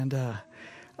And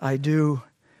I do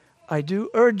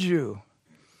urge you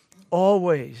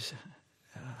always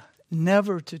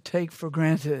never to take for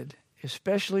granted,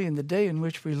 especially in the day in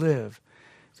which we live,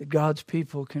 that God's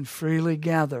people can freely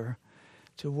gather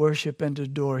to worship and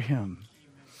adore Him.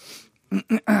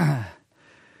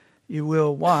 You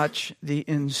will watch the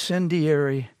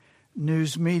incendiary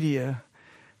news media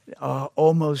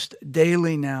almost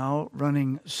daily now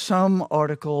running some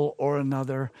article or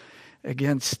another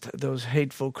against those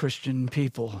hateful Christian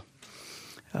people.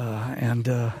 And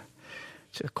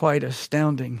it's quite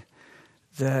astounding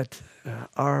that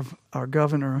our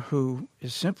governor, who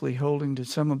is simply holding to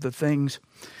some of the things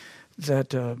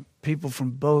that people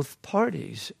from both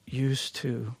parties used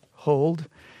to hold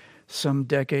some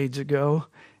decades ago,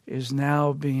 is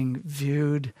now being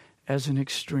viewed as an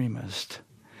extremist.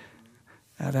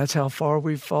 That's how far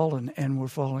we've fallen, and we're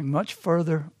falling much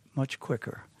further, much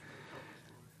quicker.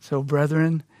 So,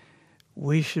 brethren,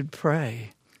 we should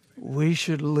pray. We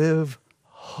should live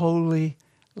holy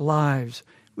lives.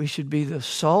 We should be the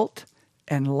salt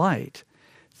and light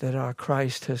that our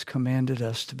Christ has commanded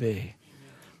us to be.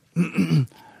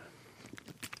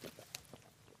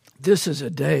 This is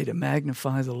a day to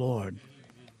magnify the Lord,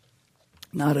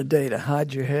 not a day to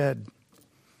hide your head.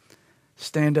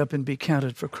 Stand up and be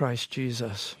counted for Christ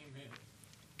Jesus.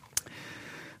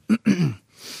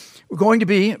 We're going to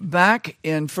be back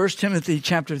in 1 Timothy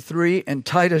chapter 3 and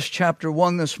Titus chapter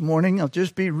 1 this morning. I'll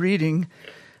just be reading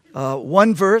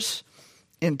one verse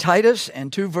in Titus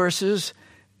and 2 verses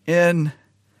in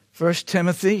 1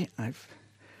 Timothy. I've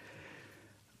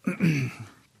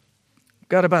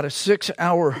got about a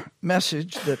 6-hour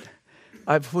message that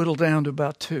I've whittled down to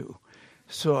about 2.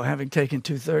 So having taken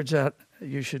 2/3 out,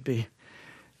 you should be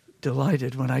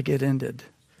delighted when I get ended.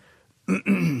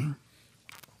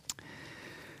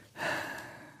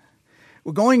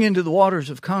 We're going into the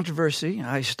waters of controversy.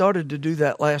 I started to do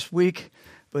that last week,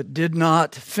 but did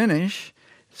not finish.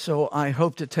 So I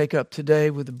hope to take up today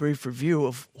with a brief review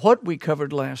of what we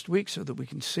covered last week so that we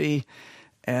can see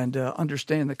and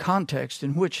understand the context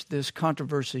in which this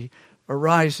controversy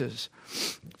arises.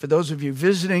 For those of you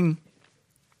visiting,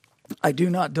 I do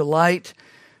not delight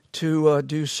to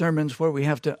do sermons where we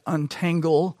have to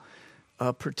untangle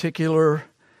particular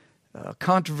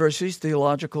controversies,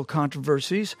 theological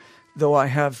controversies, though I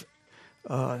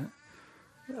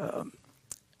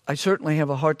certainly have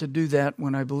a heart to do that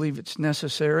when I believe it's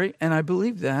necessary, and I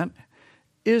believe that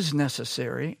is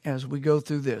necessary as we go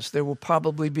through this. There will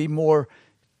probably be more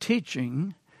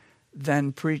teaching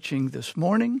than preaching this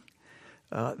morning,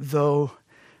 though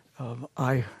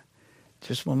I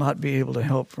just will not be able to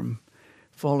help from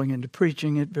falling into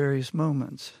preaching at various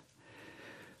moments.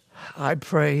 I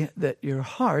pray that your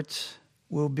hearts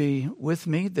will be with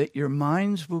me, that your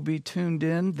minds will be tuned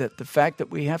in, that the fact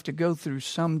that we have to go through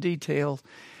some detail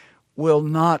will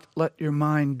not let your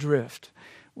mind drift.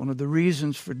 One of the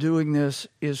reasons for doing this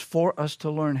is for us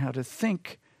to learn how to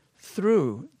think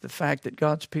through the fact that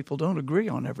God's people don't agree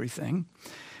on everything.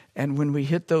 And when we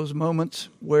hit those moments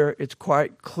where it's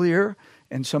quite clear,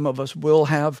 and some of us will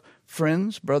have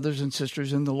friends, brothers and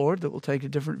sisters in the Lord that will take a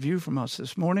different view from us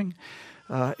this morning,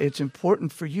 it's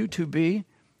important for you to be,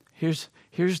 here's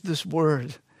this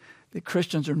word that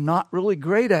Christians are not really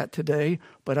great at today,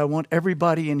 but I want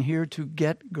everybody in here to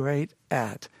get great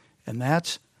at, and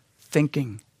that's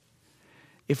thinking.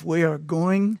 If we are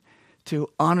going to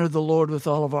honor the Lord with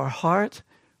all of our heart,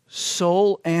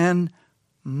 soul, and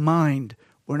mind,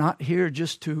 we're not here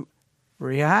just to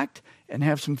react and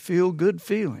have some feel-good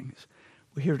feelings.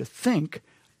 We're here to think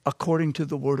according to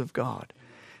the Word of God.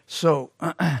 So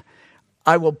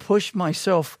I will push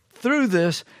myself through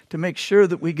this to make sure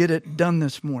that we get it done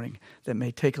this morning. That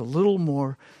may take a little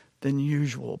more than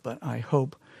usual, but I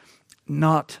hope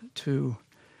not to,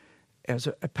 as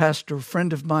a pastor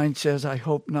friend of mine says, I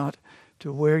hope not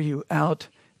to wear you out.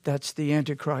 That's the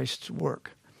Antichrist's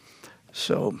work.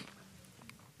 So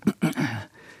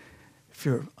if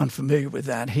you're unfamiliar with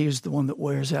that, he is the one that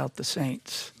wears out the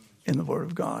saints in the Word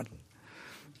of God.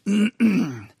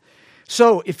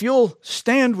 So if you'll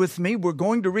stand with me, we're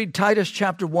going to read Titus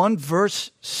chapter 1,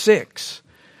 verse 6.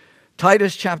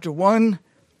 Titus chapter 1,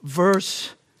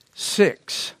 verse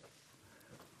 6.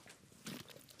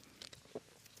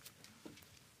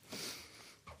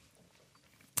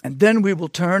 And then we will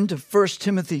turn to 1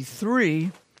 Timothy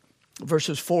 3,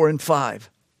 verses 4 and 5.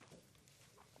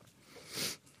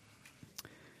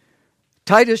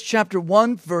 Titus chapter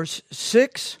 1, verse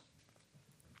 6.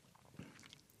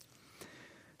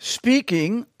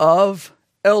 Speaking of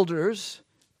elders,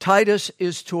 Titus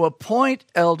is to appoint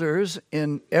elders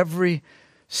in every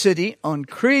city on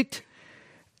Crete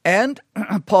And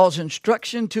Paul's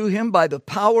instruction to him by the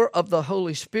power of the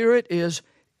Holy Spirit is,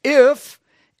 if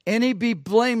any be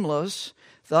blameless,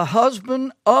 the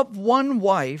husband of one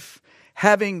wife,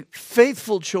 having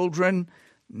faithful children,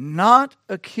 not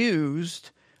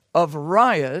accused of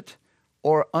riot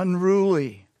or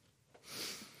unruly.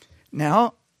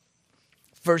 Now,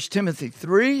 1 Timothy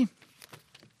 3.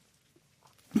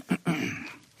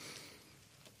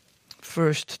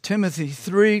 1 Timothy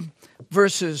 3,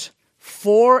 verses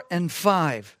 4 and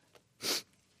 5.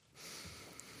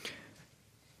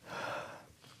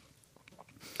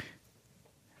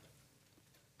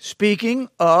 Speaking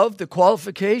of the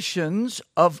qualifications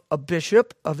of a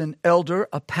bishop, of an elder,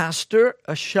 a pastor,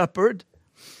 a shepherd,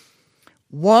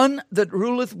 one that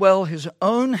ruleth well his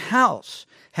own house,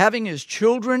 having his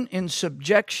children in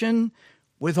subjection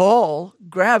with all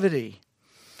gravity.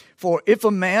 For if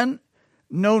a man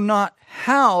know not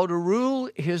how to rule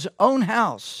his own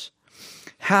house,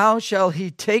 how shall he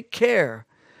take care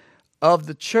of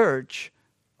the church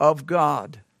of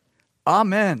God?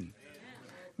 Amen.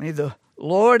 May the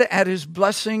Lord add his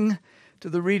blessing to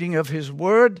the reading of his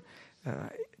word.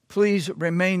 Please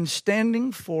remain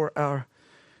standing for our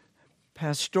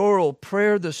pastoral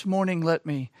prayer this morning. Let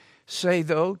me say,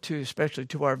 though, especially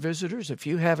to our visitors, if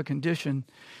you have a condition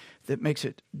that makes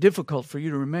it difficult for you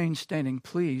to remain standing,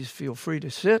 please feel free to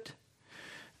sit.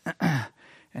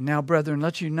 And now, brethren,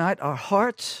 let's unite our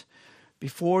hearts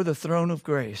before the throne of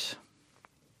grace.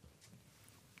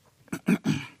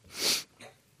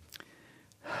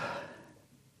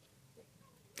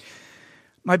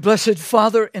 My blessed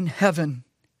Father in heaven,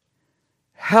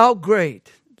 how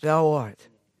great thou art.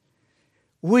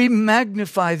 We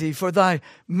magnify thee, for thy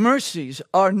mercies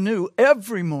are new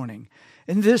every morning.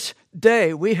 In this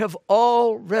day we have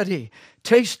already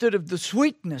tasted of the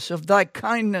sweetness of thy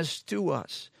kindness to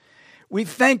us. We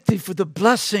thank thee for the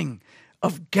blessing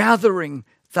of gathering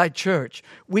thy church.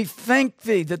 We thank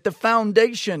thee that the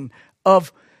foundation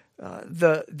of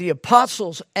the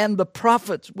apostles and the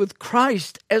prophets with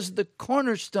Christ as the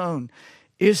cornerstone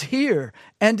is here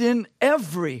and in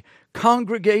every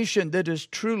congregation that is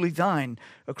truly thine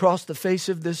across the face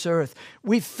of this earth.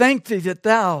 We thank thee that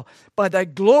thou, by thy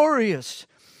glorious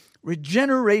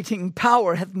regenerating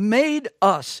power, have made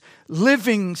us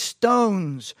living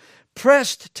stones,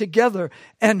 pressed together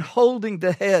and holding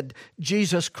the head,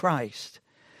 Jesus Christ.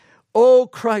 O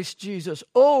Christ Jesus,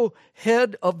 O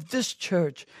head of this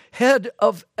church, head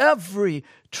of every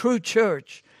true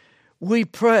church, we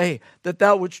pray that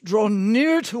thou wouldst draw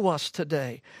near to us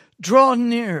today. Draw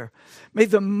near. May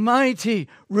the mighty,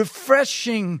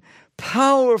 refreshing,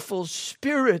 powerful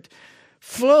Spirit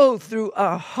flow through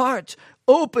our hearts,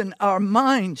 open our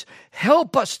minds,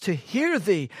 help us to hear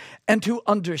thee and to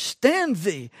understand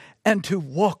thee and to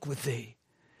walk with thee.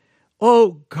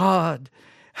 O God,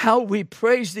 how we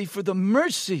praise thee for the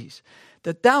mercies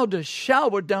that thou dost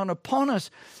shower down upon us.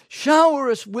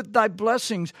 Shower us with thy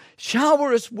blessings.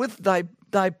 Shower us with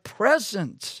thy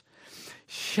presence.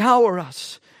 Shower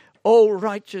us, O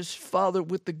righteous Father,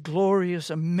 with the glorious,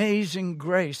 amazing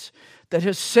grace that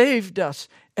has saved us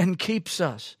and keeps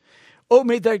us. Oh,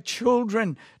 may thy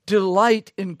children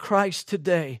delight in Christ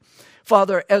today.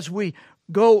 Father, as we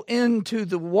go into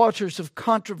the waters of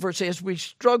controversy, as we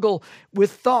struggle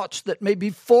with thoughts that may be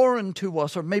foreign to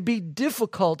us or may be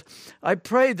difficult, I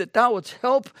pray that thou wouldst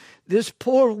help this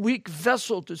poor, weak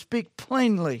vessel to speak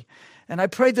plainly. And I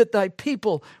pray that thy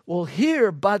people will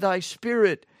hear by thy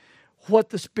Spirit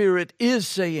what the Spirit is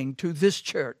saying to this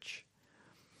church.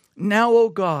 Now, O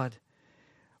God,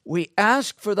 we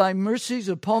ask for thy mercies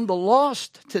upon the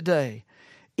lost today,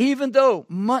 even though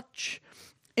much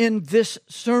in this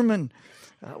sermon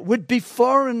would be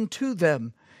foreign to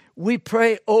them. We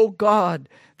pray, O God,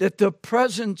 that the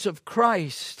presence of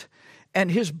Christ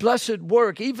and his blessed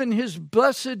work, even his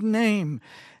blessed name,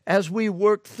 as we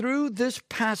work through this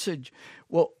passage,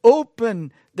 will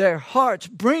open their hearts,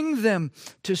 bring them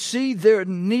to see their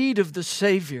need of the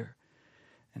Savior.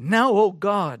 And now, O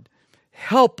God,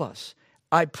 help us.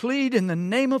 I plead in the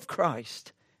name of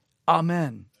Christ.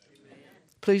 Amen.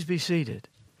 Please be seated.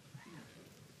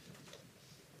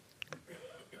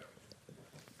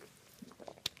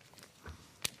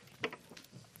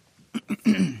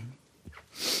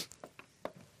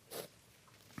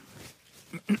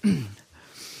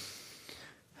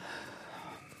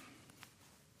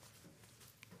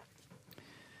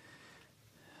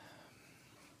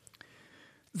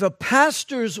 The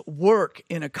pastor's work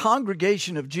in a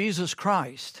congregation of Jesus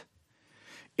Christ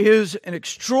is an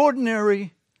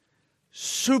extraordinary,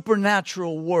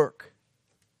 supernatural work.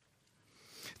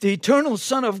 The eternal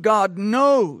Son of God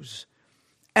knows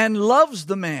and loves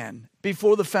the man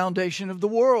before the foundation of the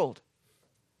world.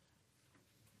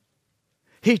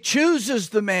 He chooses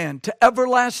the man to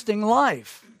everlasting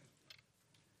life.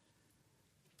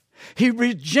 He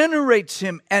regenerates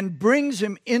him and brings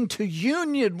him into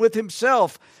union with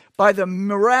himself by the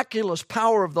miraculous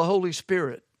power of the Holy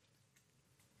Spirit.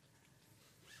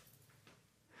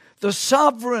 The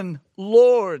sovereign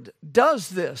Lord does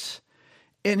this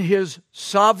in his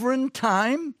sovereign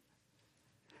time,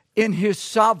 in his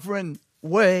sovereign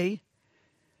way,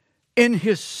 in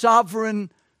his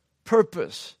sovereign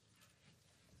purpose.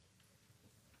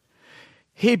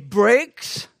 He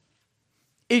breaks,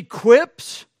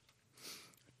 equips,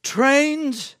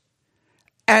 trains,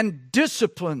 and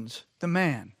disciplines the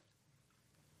man.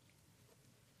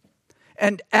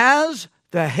 And as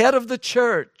the head of the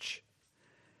church,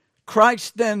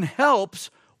 Christ then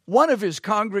helps one of his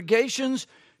congregations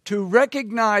to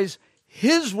recognize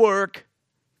his work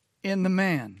in the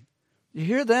man. You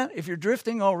hear that? If you're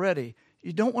drifting already,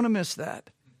 you don't want to miss that.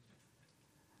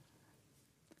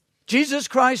 Jesus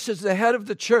Christ is the head of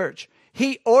the church.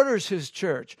 He orders his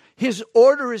church. His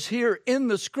order is here in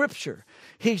the Scripture.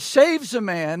 He saves a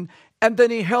man, and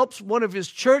then he helps one of his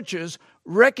churches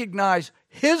recognize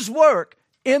his work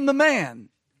in the man.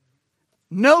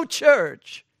 No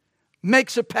church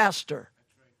makes a pastor.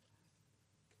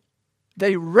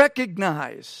 They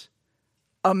recognize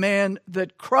a man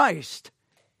that Christ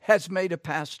has made a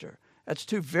pastor. That's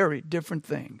two very different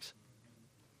things.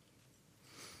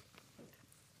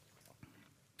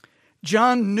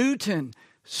 John Newton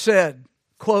said,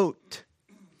 quote,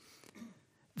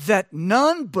 that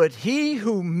none but he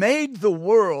who made the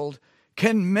world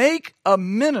can make a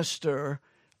minister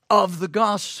of the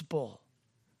gospel.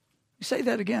 Say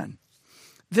that again.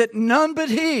 That none but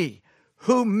he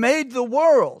who made the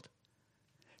world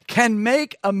can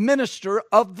make a minister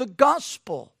of the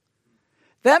gospel.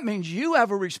 That means you have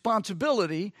a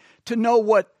responsibility to know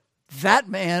what that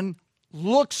man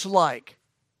looks like.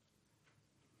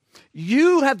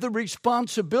 You have the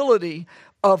responsibility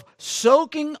of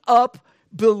soaking up,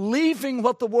 believing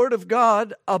what the Word of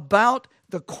God about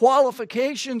the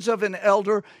qualifications of an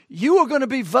elder. You are going to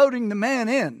be voting the man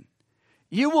in.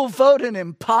 You will vote an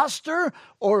imposter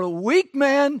or a weak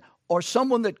man or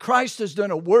someone that Christ has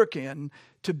done a work in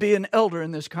to be an elder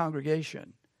in this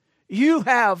congregation. You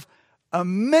have a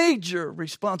major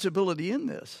responsibility in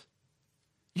this.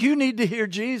 You need to hear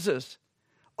Jesus.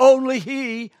 Only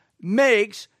he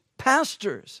makes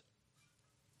pastors.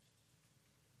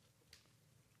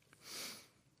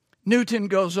 Newton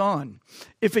goes on.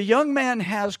 If a young man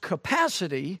has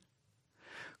capacity,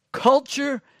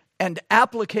 culture and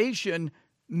application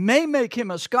may make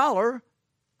him a scholar,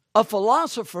 a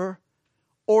philosopher,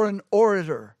 or an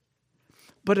orator.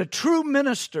 But a true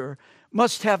minister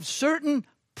must have certain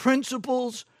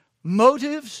principles,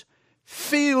 motives,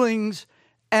 feelings,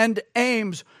 and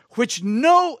aims which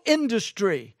no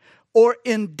industry or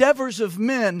endeavors of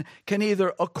men can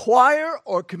either acquire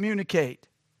or communicate.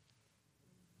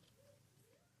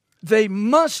 They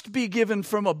must be given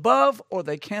from above or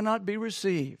they cannot be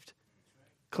received.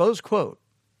 Close quote.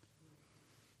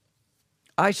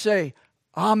 I say,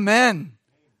 amen.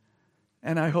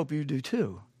 And I hope you do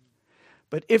too.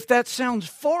 But if that sounds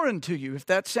foreign to you, if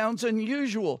that sounds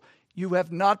unusual, you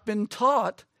have not been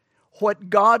taught what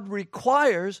God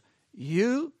requires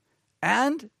you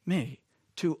and me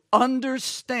to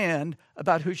understand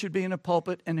about who should be in a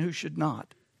pulpit and who should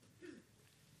not.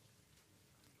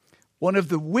 One of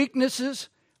the weaknesses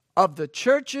of the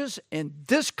churches in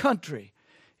this country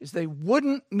is they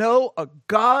wouldn't know a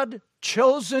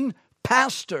God-chosen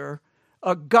pastor,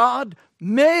 a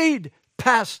God-made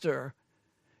pastor,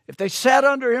 if they sat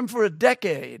under him for a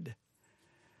decade,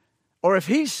 or if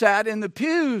he sat in the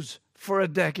pews for a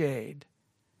decade.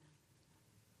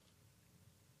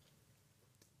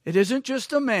 It isn't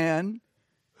just a man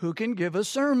who can give a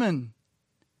sermon.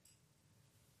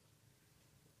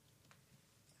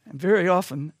 And very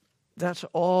often, that's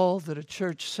all that a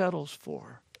church settles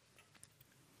for.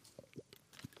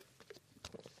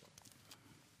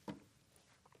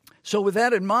 So with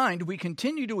that in mind, we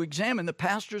continue to examine the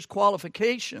pastor's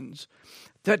qualifications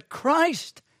that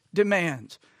Christ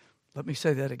demands. Let me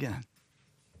say that again.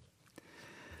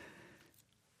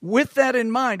 With that in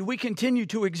mind, we continue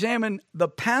to examine the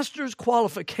pastor's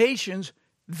qualifications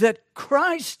that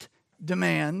Christ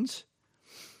demands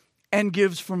and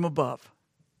gives from above.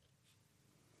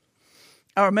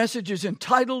 Our message is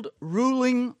entitled,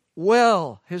 Ruling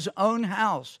Well, His Own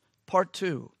House, Part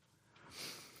 2.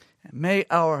 And may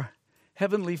our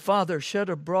Heavenly Father shed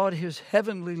abroad His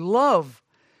heavenly love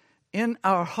in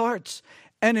our hearts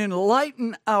and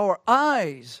enlighten our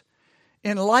eyes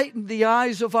enlighten the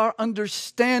eyes of our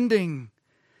understanding.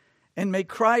 And may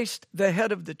Christ, the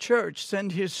head of the church,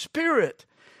 send His Spirit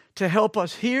to help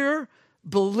us hear,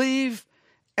 believe,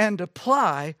 and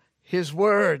apply His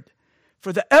word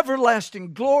for the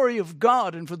everlasting glory of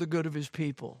God and for the good of His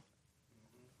people.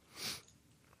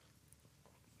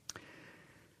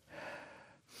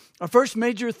 Our first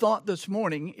major thought this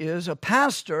morning is a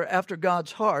pastor after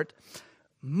God's heart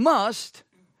must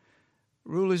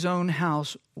rule his own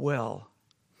house well.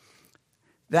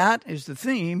 That is the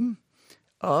theme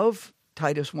of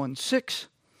Titus 1:6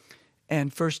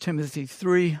 and 1 Timothy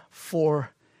 3, 4,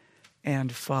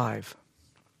 and 5.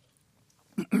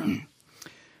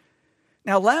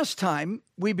 Now, last time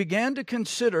we began to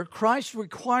consider Christ's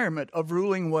requirement of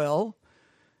ruling well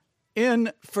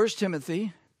in 1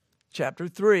 Timothy chapter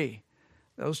 3,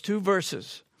 those two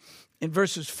verses. In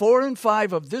verses 4 and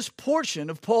 5 of this portion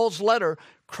of Paul's letter,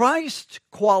 Christ's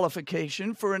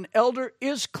qualification for an elder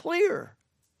is clear.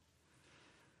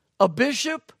 A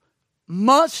bishop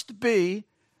must be,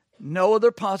 no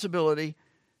other possibility.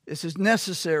 This is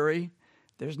necessary.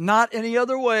 There's not any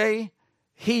other way.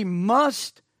 He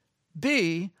must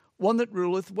be one that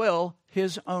ruleth well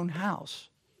his own house.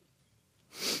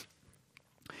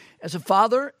 As a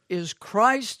father is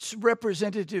Christ's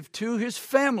representative to his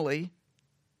family,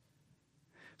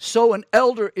 so an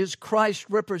elder is Christ's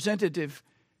representative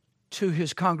to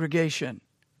his congregation.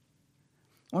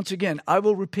 Once again, I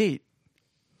will repeat.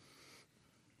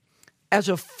 As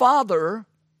a father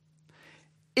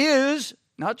is,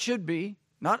 not should be,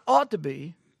 not ought to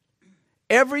be,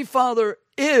 every father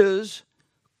is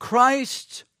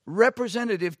Christ's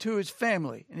representative to his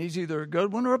family. And he's either a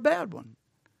good one or a bad one.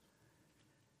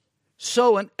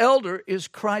 So an elder is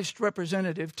Christ's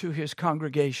representative to his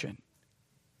congregation.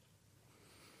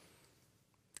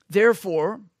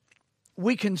 Therefore,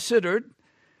 we considered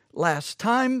last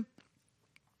time,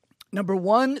 number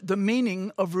one, the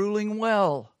meaning of ruling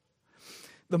well.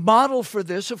 The model for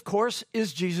this, of course,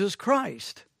 is Jesus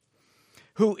Christ,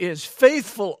 who is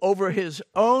faithful over his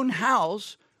own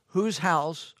house, whose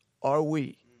house are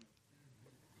we.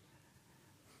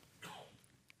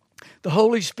 The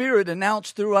Holy Spirit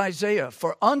announced through Isaiah,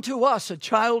 "For unto us a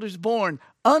child is born,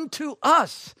 unto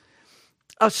us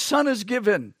a son is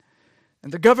given,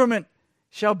 and the government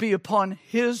shall be upon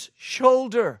his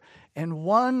shoulder." And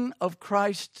one of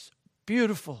Christ's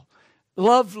beautiful,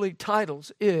 lovely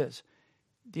titles is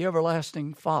the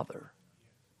Everlasting Father.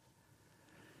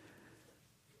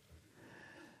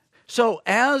 So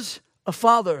as a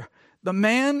father, the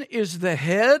man is the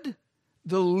head,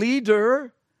 the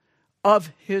leader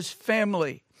of his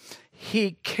family.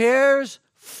 He cares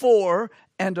for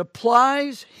and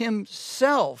applies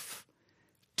himself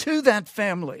to that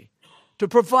family to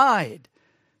provide,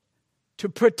 to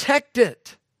protect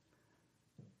it.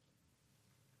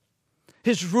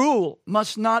 His rule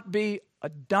must not be a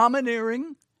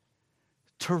domineering,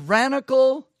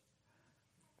 tyrannical,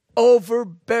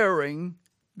 overbearing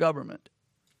government.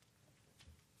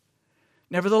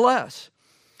 Nevertheless,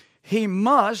 he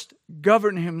must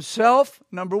govern himself,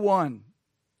 number one.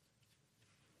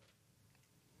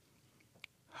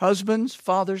 Husbands,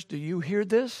 fathers, do you hear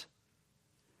this?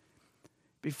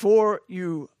 Before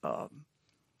you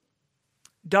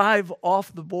dive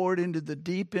off the board into the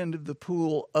deep end of the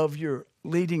pool of your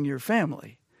leading your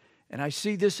family, and I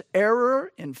see this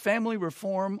error in family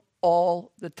reform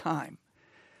all the time.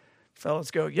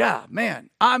 Fellas go, "Yeah, man,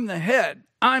 I'm the head,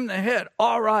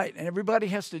 all right." And everybody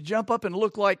has to jump up and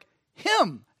look like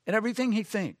him and everything he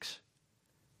thinks.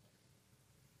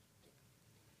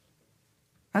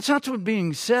 That's not what's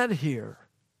being said here.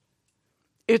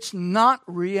 It's not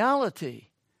reality.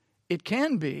 It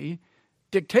can be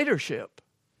dictatorship,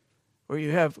 where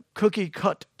you have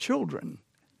cookie-cut children.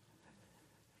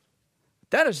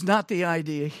 That is not the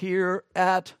idea here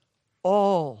at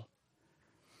all.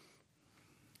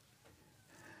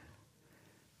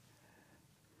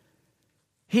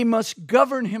 He must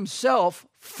govern himself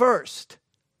first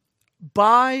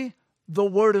by the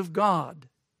Word of God,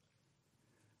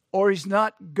 or he's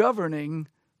not governing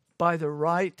by the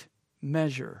right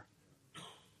measure.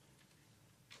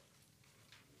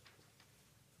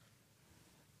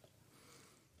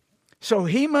 So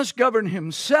he must govern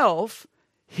himself,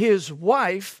 his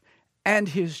wife, and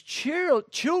his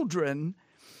children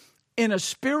in a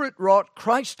spirit-wrought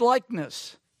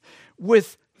Christ-likeness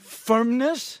with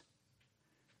firmness,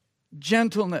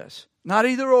 gentleness. Not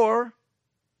either or.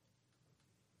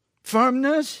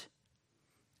 Firmness,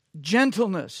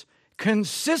 gentleness,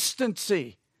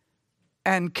 consistency,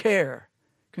 and care.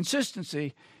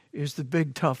 Consistency is the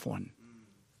big tough one.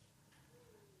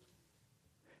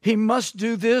 He must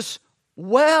do this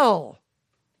well.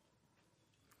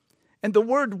 And the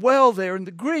word well there in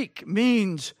the Greek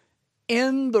means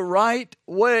in the right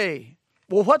way.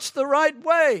 Well, what's the right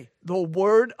way? The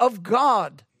Word of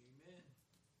God.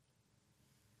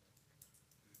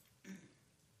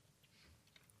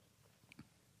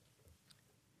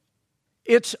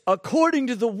 It's according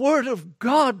to the Word of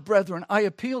God, brethren. I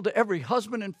appeal to every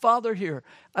husband and father here.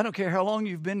 I don't care how long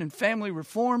you've been in family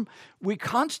reform. We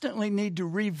constantly need to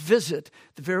revisit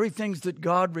the very things that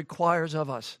God requires of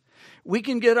us. We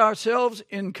can get ourselves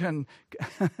in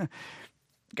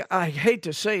I hate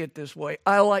to say it this way.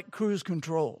 I like cruise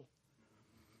control.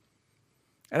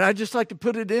 And I just like to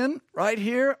put it in right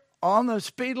here on the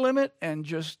speed limit and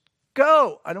just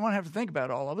go. I don't want to have to think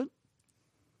about all of it.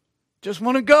 Just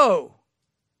want to go.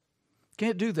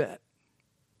 Can't do that.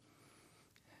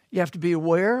 You have to be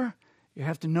aware. You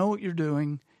have to know what you're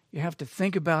doing. You have to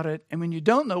think about it. And when you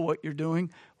don't know what you're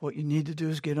doing, what you need to do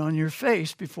is get on your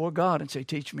face before God and say,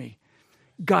 teach me,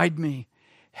 guide me,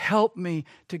 help me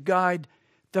to guide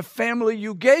the family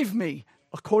you gave me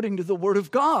according to the Word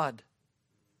of God.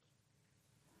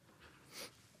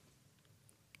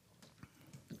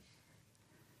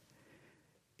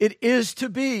 It is to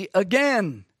be,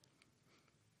 again,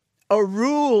 a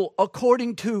rule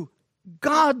according to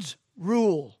God's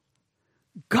rule,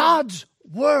 God's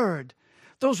Word.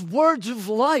 Those words of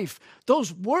life,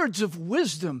 those words of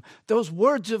wisdom, those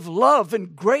words of love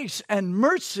and grace and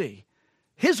mercy.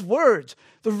 His words,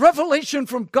 the revelation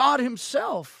from God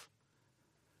Himself.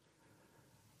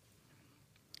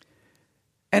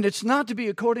 And it's not to be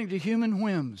according to human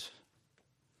whims.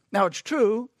 Now, it's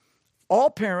true,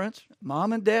 all parents,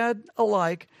 mom and dad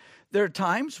alike, there are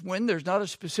times when there's not a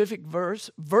specific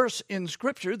verse in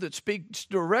Scripture that speaks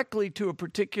directly to a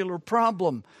particular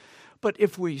problem. But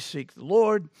if we seek the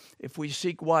Lord, if we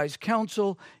seek wise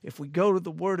counsel, if we go to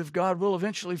the Word of God, we'll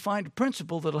eventually find a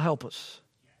principle that'll help us.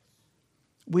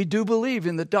 We do believe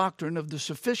in the doctrine of the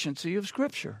sufficiency of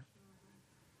Scripture.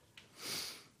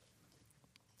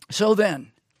 So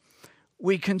then,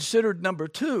 we considered number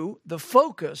 2, the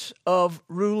focus of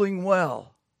ruling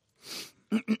well.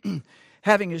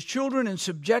 Having his children in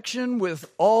subjection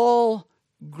with all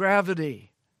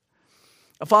gravity.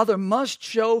 A father must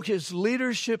show his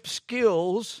leadership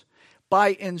skills by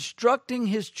instructing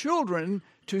his children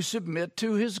to submit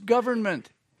to his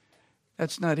government.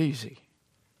 That's not easy,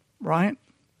 right?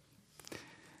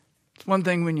 It's one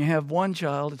thing when you have one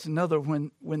child, it's another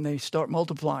when they start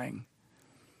multiplying.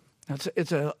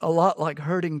 It's a lot like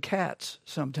herding cats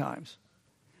sometimes.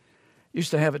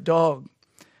 Used to have a dog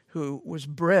who was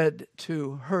bred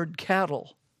to herd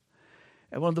cattle.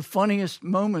 And one of the funniest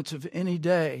moments of any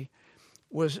day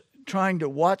was trying to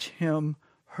watch him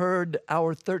herd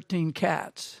our 13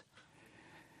 cats.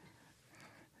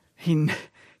 He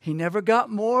never got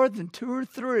more than 2 or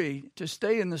 3 to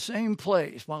stay in the same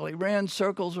place while he ran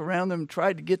circles around them and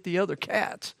tried to get the other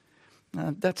cats.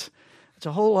 That's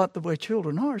a whole lot the way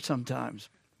children are sometimes.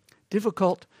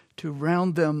 Difficult to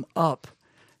round them up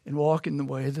and walk in the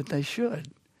way that they should.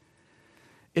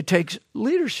 It takes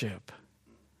leadership.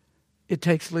 It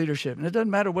takes leadership. And it doesn't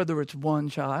matter whether it's one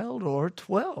child or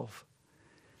 12.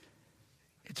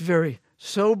 It's very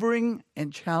sobering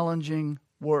and challenging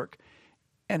work.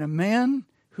 And a man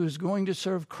who's going to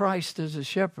serve Christ as a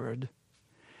shepherd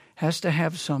has to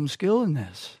have some skill in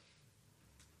this.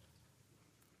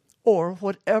 Or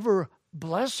whatever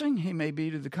blessing he may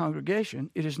be to the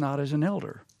congregation, it is not as an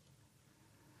elder.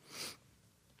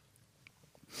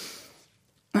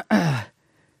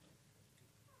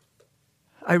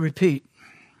 I repeat,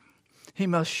 he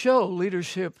must show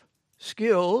leadership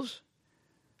skills.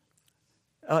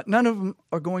 None of them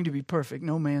are going to be perfect.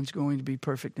 No man's going to be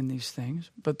perfect in these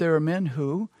things. But there are men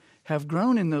who have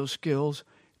grown in those skills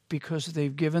because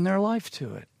they've given their life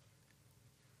to it.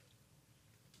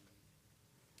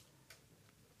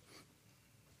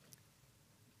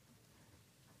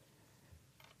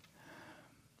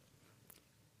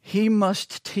 He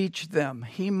must teach them.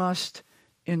 He must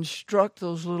instruct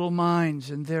those little minds.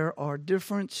 And there are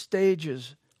different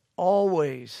stages,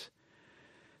 always.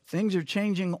 Things are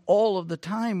changing all of the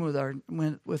time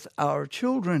with our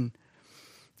children.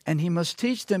 And he must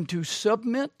teach them to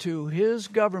submit to his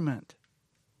government.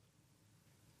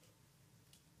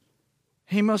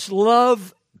 He must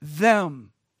love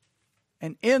them.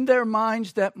 And in their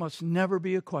minds, that must never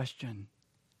be a question.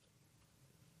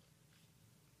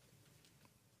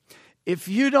 If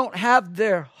you don't have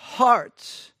their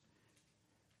hearts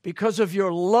because of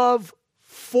your love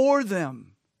for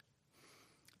them,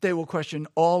 they will question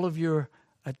all of your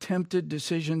attempted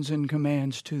decisions and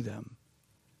commands to them.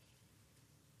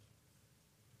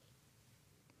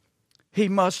 He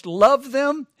must love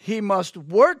them, he must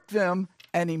work them,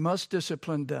 and he must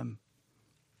discipline them.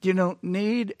 You don't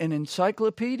need an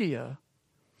encyclopedia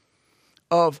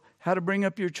of how to bring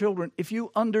up your children if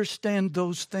you understand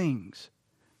those things.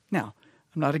 Now,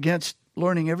 I'm not against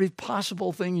learning every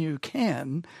possible thing you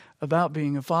can about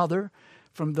being a father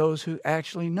from those who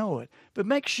actually know it. But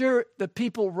make sure the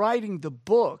people writing the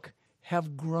book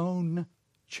have grown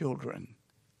children.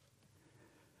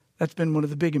 That's been one of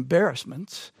the big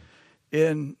embarrassments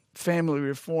in family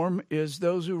reform, is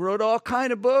those who wrote all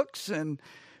kind of books and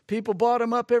people bought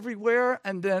them up everywhere,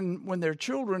 and then when their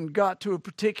children got to a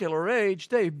particular age,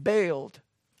 they bailed.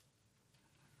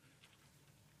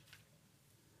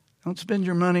 Don't spend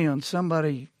your money on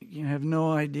somebody you have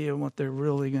no idea what they're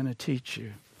really going to teach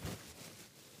you.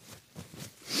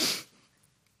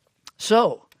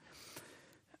 So,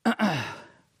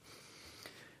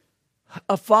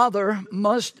 a father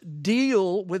must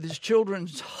deal with his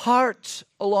children's hearts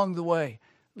along the way.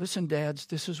 Listen, dads,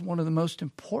 this is one of the most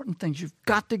important things you've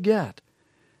got to get.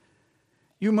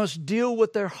 You must deal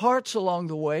with their hearts along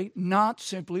the way, not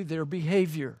simply their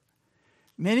behavior.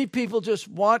 Many people just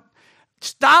want,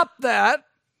 stop that.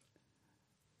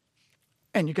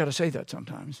 And you got to say that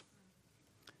sometimes.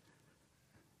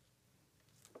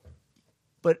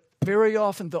 But very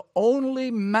often the only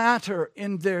matter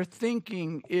in their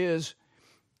thinking is,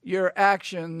 your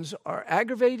actions are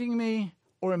aggravating me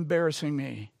or embarrassing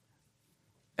me.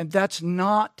 And that's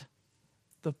not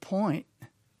the point.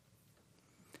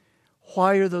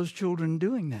 Why are those children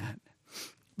doing that?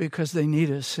 Because they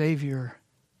need a Savior.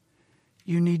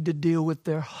 You need to deal with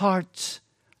their hearts,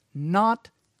 not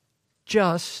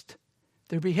just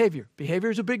their behavior.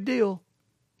 Behavior is a big deal.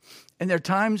 And there are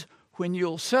times when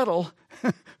you'll settle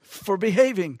for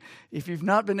behaving if you've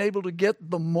not been able to get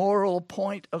the moral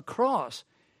point across.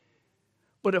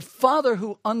 But a father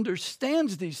who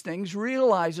understands these things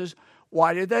realizes,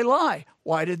 why did they lie?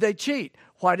 Why did they cheat?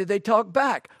 Why did they talk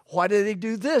back? Why did they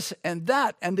do this and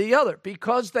that and the other?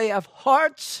 Because they have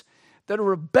hearts that are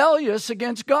rebellious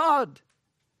against God.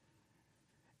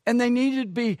 And they needed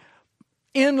to be,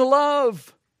 in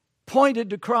love, pointed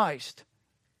to Christ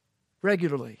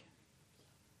regularly.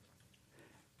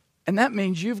 And that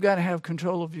means you've got to have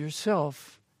control of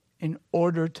yourself in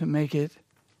order to make it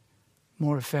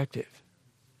more effective.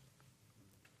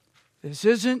 This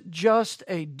isn't just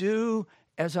a do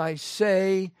as I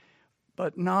say,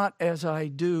 but not as I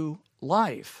do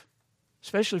life,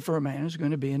 especially for a man who's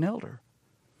going to be an elder.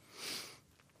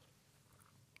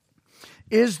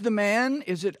 Is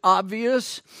it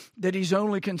obvious that he's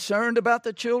only concerned about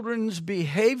the children's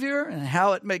behavior and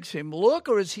how it makes him look,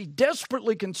 or is he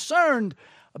desperately concerned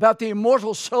about the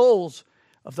immortal souls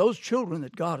of those children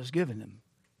that God has given him?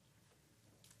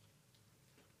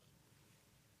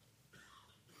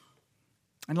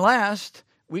 And last,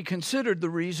 we considered the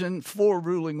reason for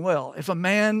ruling well. If a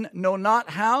man know not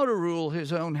how to rule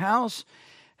his own house,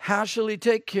 how shall he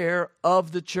take care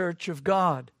of the church of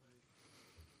God?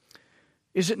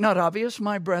 Is it not obvious,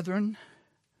 my brethren?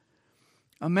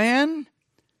 A man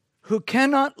who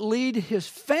cannot lead his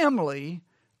family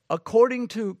according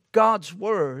to God's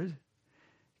word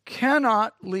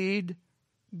cannot lead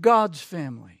God's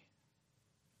family.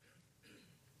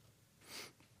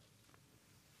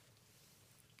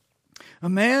 A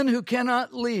man who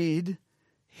cannot lead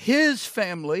his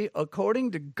family according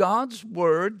to God's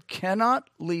word cannot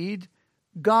lead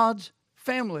God's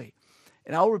family.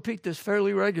 And I'll repeat this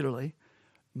fairly regularly.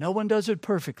 No one does it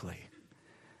perfectly.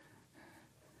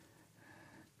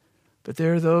 But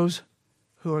there are those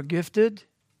who are gifted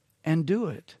and do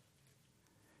it.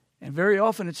 And very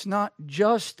often it's not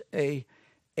just a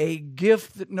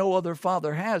gift that no other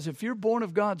father has. If you're born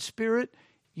of God's Spirit,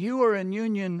 you are in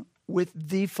union with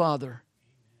the Father.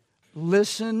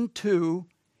 Listen to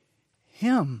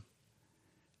Him.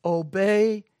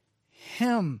 Obey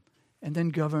Him. And then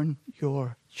govern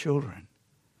your children.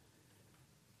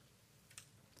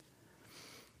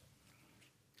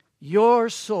 Your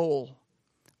soul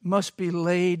must be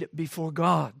laid before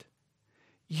God.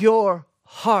 Your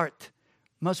heart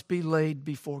must be laid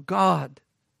before God.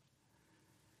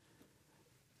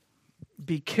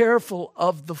 Be careful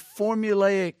of the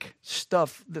formulaic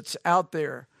stuff that's out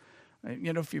there.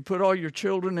 You know, if you put all your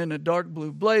children in a dark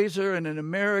blue blazer and an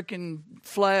American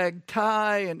flag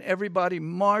tie and everybody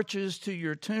marches to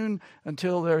your tune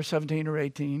until they're 17 or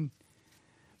 18.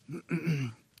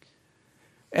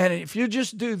 And if you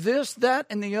just do this, that,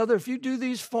 and the other, if you do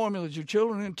these formulas, your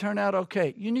children are going to turn out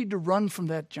okay. You need to run from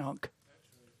that junk.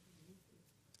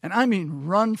 And I mean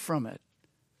run from it.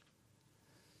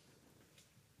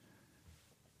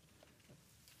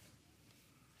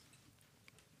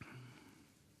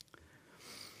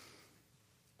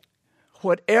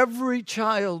 What every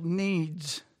child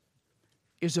needs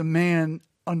is a man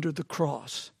under the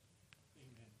cross.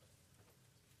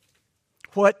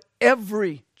 What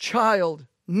every child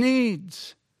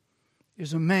needs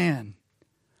is a man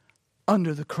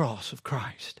under the cross of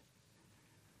Christ.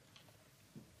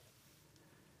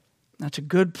 That's a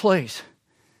good place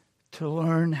to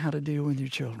learn how to deal with your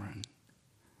children.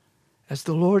 As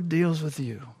the Lord deals with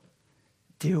you,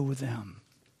 deal with them.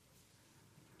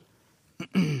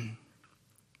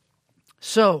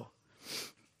 So,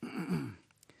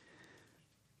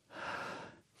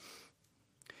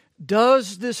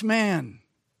 does this man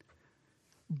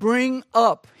bring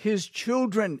up his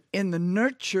children in the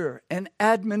nurture and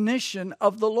admonition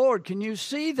of the Lord? Can you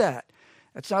see that?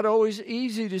 It's not always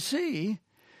easy to see.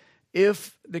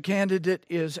 If the candidate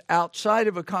is outside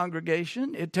of a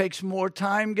congregation, it takes more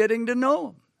time getting to know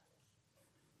him.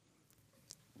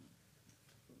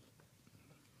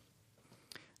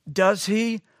 Does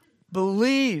he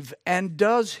believe and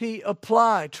does he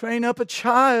apply? Train up a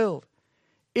child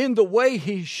in the way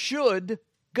he should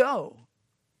go.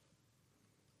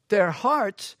 Their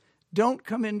hearts don't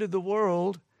come into the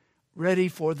world ready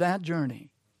for that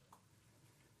journey.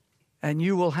 And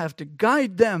you will have to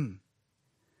guide them.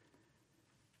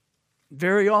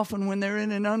 Very often when they're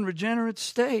in an unregenerate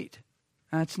state,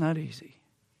 that's not easy.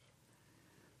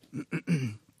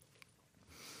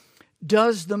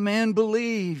 Does the man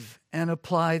believe and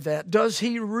apply that? Does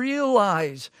he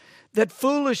realize that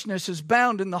foolishness is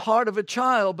bound in the heart of a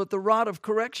child, but the rod of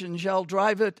correction shall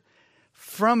drive it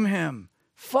from him,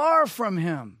 far from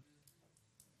him?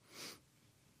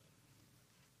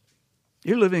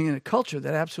 You're living in a culture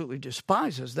that absolutely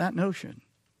despises that notion.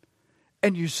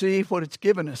 And you see what it's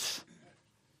given us.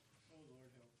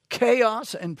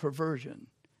 Chaos and perversion.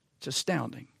 It's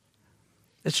astounding.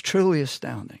 It's truly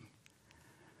astounding.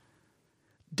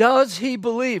 Does he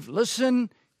believe? Listen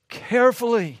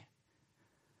carefully.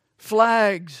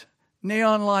 Flags,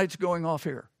 neon lights going off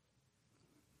here.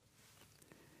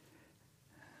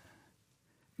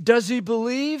 Does he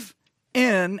believe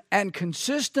in and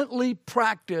consistently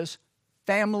practice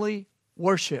family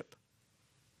worship?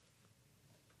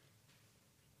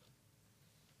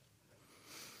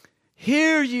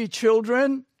 Hear ye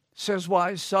children, says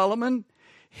wise Solomon,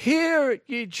 hear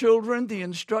ye children the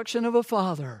instruction of a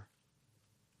father.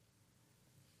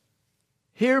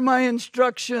 Hear my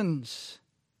instructions.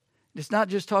 It's not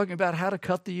just talking about how to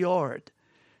cut the yard.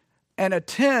 And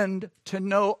attend to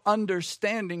no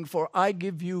understanding, for I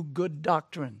give you good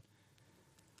doctrine.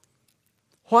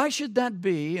 Why should that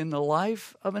be in the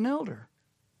life of an elder?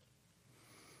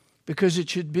 Because it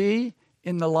should be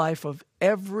in the life of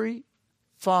every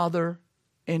father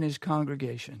in his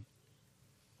congregation.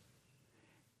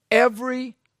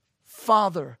 Every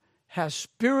father has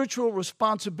spiritual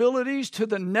responsibilities to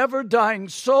the never-dying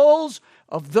souls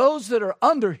of those that are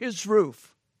under his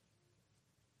roof.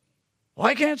 Well,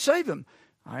 I can't save them.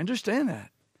 I understand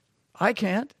that. I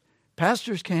can't.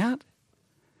 Pastors can't.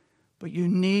 But you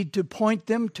need to point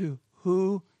them to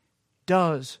who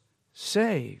does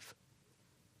save.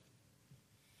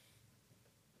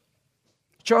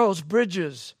 Charles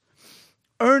Bridges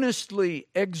earnestly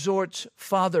exhorts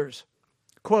fathers,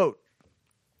 quote,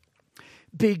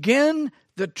 begin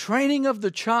the training of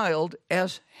the child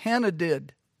as Hannah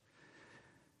did,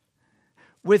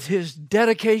 with his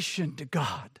dedication to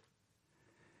God.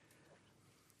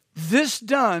 This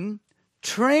done,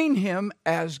 train him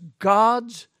as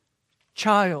God's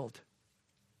child,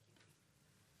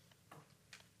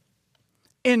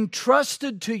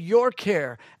 entrusted to your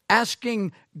care,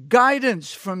 asking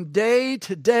guidance from day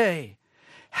to day.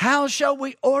 How shall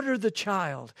we order the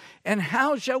child? And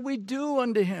how shall we do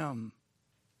unto him?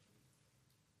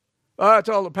 Oh, that's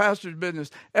all the pastor's business.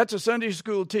 That's a Sunday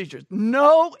school teacher.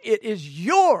 No, it is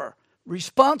your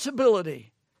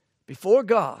responsibility before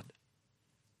God.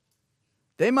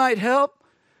 They might help,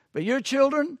 but your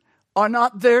children are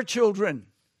not their children.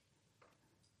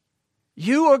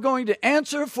 You are going to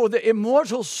answer for the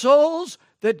immortal souls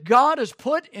that God has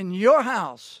put in your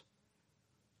house.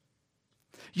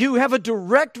 You have a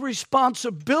direct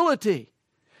responsibility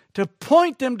to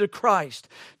point them to Christ,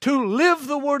 to live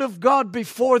the Word of God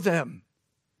before them.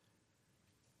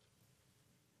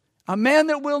 A man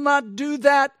that will not do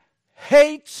that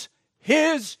hates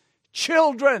his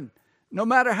children, no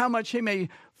matter how much he may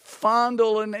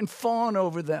fondle and fawn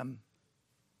over them.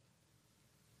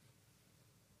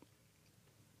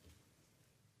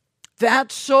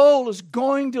 That soul is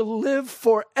going to live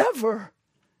forever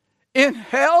in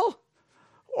hell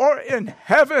or in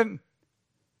heaven.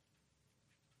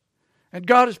 And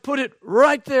God has put it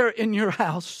right there in your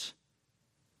house.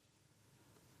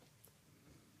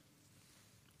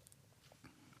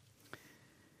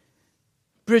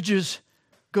 Bridges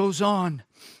goes on.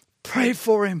 Pray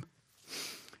for him.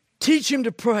 Teach him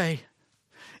to pray.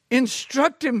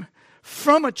 Instruct him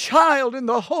from a child in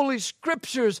the Holy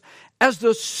Scriptures as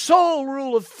the sole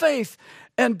rule of faith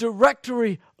and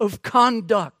directory of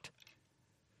conduct.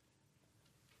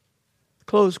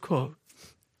 Close quote.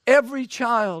 Every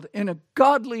child in a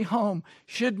godly home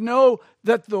should know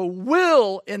that the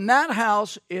will in that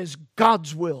house is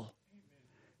God's will,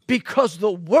 because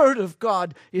the Word of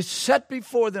God is set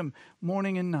before them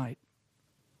morning and night.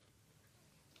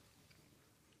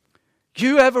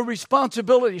 You have a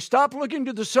responsibility. Stop looking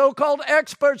to the so-called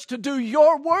experts to do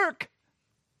your work.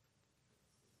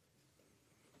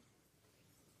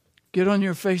 Get on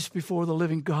your face before the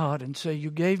living God and say, you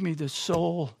gave me this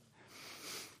soul.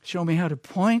 Show me how to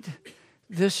point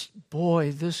this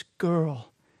boy, this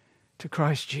girl, to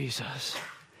Christ Jesus.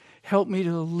 Help me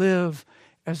to live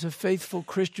as a faithful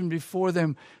Christian before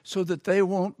them so that they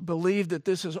won't believe that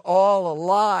this is all a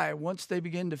lie once they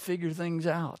begin to figure things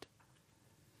out.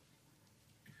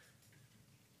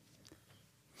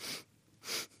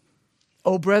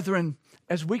 Oh, brethren,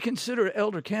 as we consider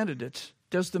elder candidates,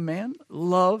 does the man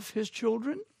love his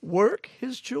children, work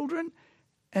his children,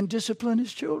 and discipline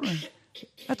his children?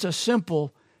 That's a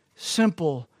simple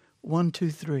 1, 2,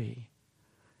 3.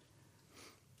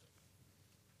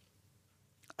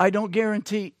 I don't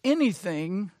guarantee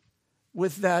anything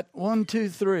with that 1, 2,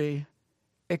 3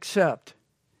 except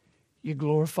you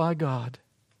glorify God.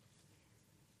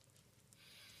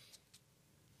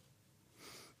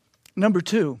 Number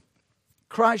 2,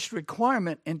 Christ's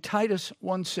requirement in Titus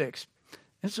 1:6.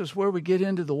 This is where we get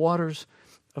into the waters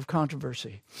of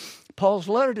controversy. Paul's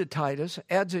letter to Titus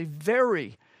adds a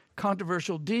very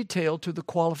controversial detail to the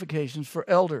qualifications for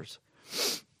elders.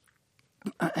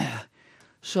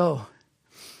 So,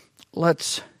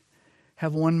 let's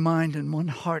have one mind and one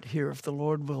heart here, if the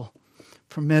Lord will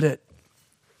permit it.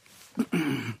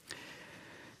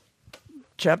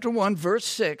 Chapter 1, verse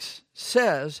 6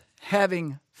 says,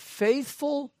 having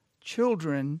faithful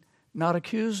children not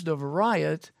accused of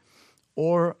riot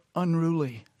or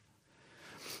unruly.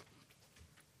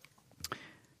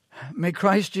 May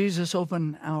Christ Jesus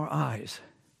open our eyes.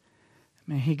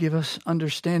 May he give us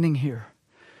understanding here.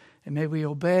 And may we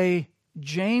obey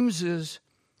James's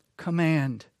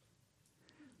command.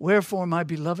 Wherefore, my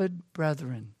beloved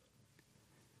brethren,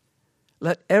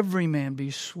 let every man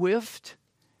be swift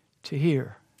to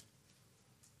hear,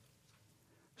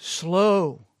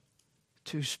 slow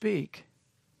to speak,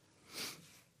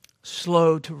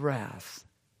 slow to wrath.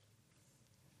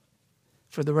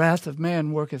 For the wrath of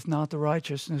man worketh not the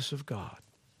righteousness of God.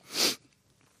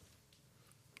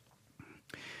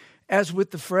 As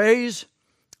with the phrase,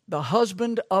 the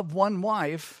husband of one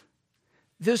wife,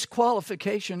 this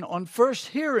qualification on first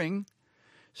hearing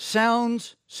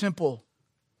sounds simple.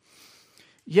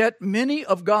 Yet many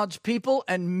of God's people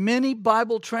and many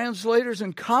Bible translators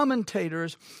and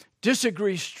commentators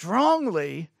disagree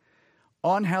strongly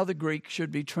on how the Greek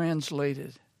should be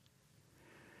translated.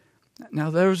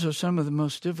 Now, those are some of the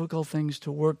most difficult things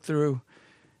to work through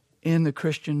in the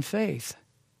Christian faith.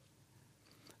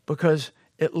 Because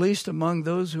at least among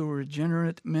those who are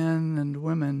regenerate men and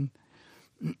women,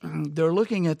 they're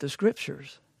looking at the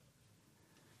Scriptures,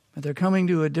 but they're coming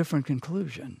to a different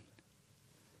conclusion.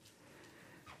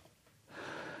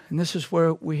 And this is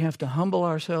where we have to humble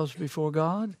ourselves before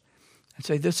God and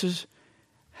say, this is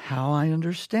how I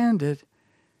understand it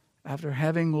after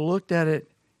having looked at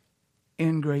it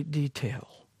in great detail.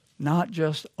 Not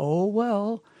just, oh,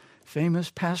 well, famous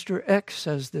Pastor X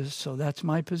says this, so that's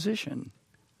my position.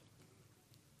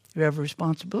 You have a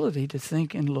responsibility to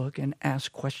think and look and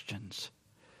ask questions.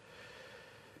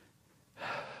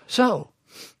 So,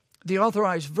 the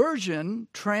Authorized Version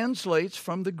translates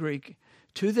from the Greek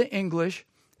to the English,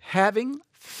 having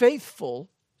faithful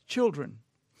children.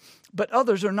 But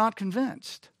others are not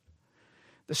convinced.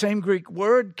 The same Greek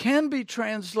word can be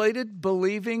translated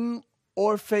believing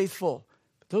or faithful.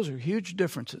 But those are huge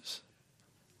differences.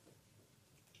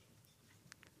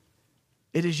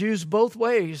 It is used both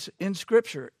ways in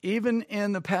Scripture, even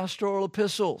in the pastoral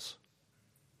epistles.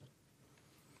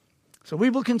 So we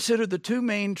will consider the two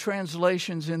main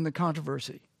translations in the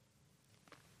controversy.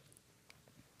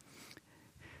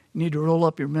 You need to roll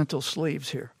up your mental sleeves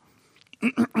here.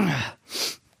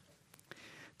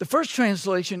 The first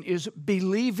translation is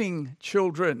believing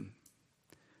children.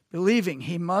 Believing.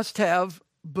 He must have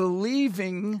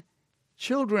believing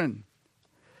children.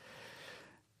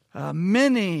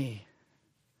 Many,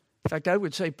 in fact, I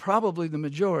would say probably the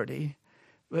majority,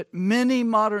 but many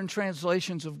modern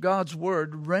translations of God's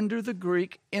Word render the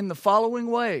Greek in the following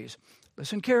ways.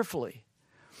 Listen carefully.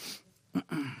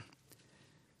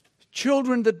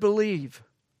 children that believe,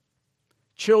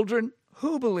 children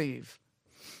who believe,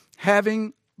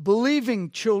 having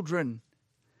believing children,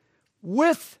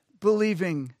 with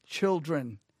believing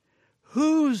children,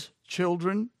 whose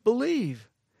children believe,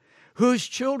 whose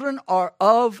children are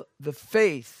of the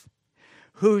faith,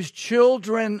 whose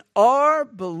children are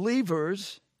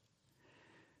believers,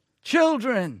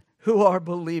 children who are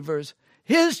believers,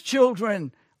 his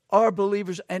children are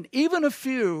believers, and even a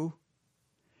few,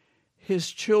 his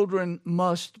children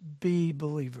must be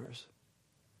believers.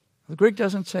 The Greek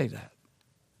doesn't say that.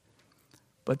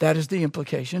 But that is the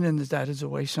implication, and that is the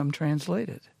way some translate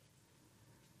it.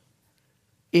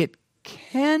 It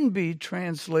can be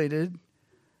translated,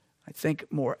 I think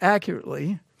more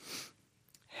accurately,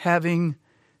 having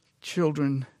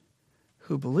children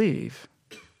who believe,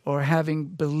 or having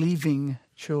believing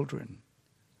children.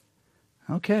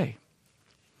 Okay.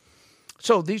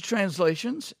 So these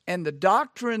translations and the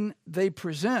doctrine they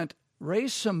present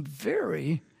raise some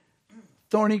very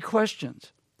thorny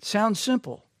questions. Sounds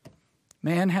simple.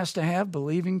 Man has to have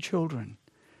believing children.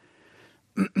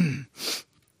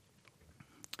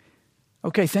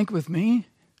 Okay, think with me.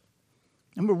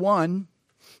 Number one,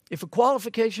 if a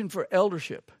qualification for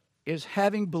eldership is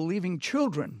having believing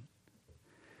children,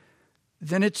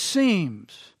 then it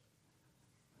seems,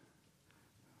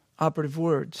 operative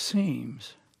word,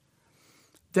 seems,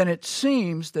 then it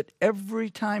seems that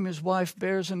every time his wife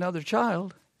bears another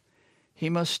child, he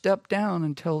must step down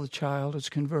until the child is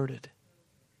converted.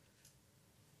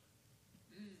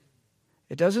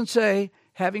 It doesn't say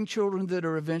having children that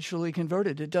are eventually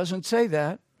converted. It doesn't say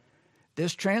that.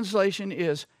 This translation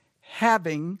is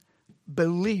having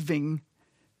believing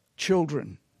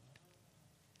children.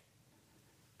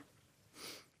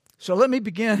 So let me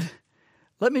begin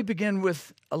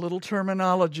with a little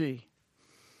terminology.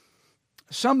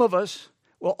 Some of us,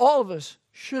 well, all of us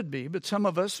should be, but some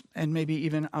of us, and maybe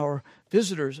even our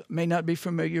visitors, may not be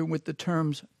familiar with the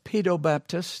terms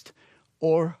Pedobaptist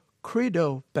or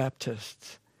Credo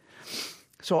Baptists.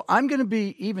 So I'm going to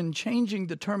be even changing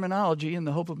the terminology in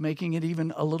the hope of making it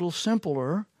even a little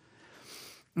simpler.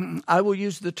 I will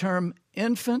use the term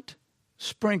infant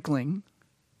sprinkling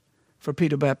for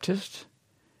Pedobaptist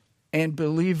and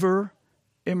believer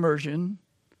immersion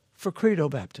for Credo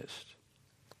Baptist.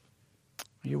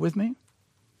 Are you with me?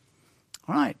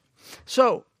 All right.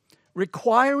 So,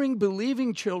 requiring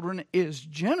believing children is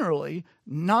generally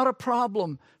not a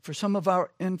problem for some of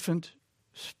our infant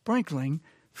sprinkling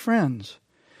friends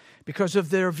because of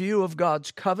their view of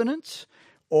God's covenants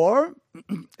or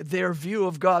their view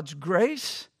of God's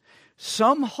grace.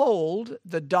 Some hold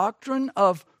the doctrine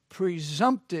of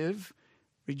presumptive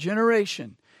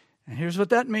regeneration. And here's what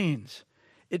that means.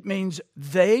 It means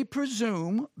they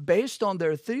presume, based on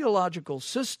their theological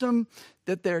system,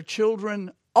 that their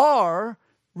children are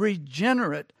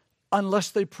regenerate unless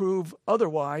they prove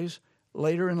otherwise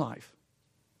later in life.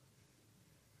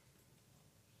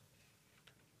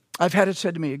 I've had it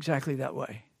said to me exactly that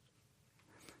way.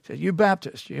 Said, you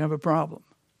Baptists, you have a problem.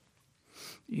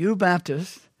 You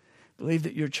Baptists believe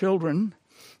that your children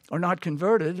are not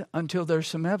converted until there's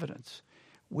some evidence.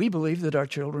 We believe that our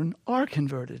children are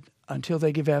converted until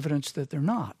they give evidence that they're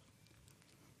not.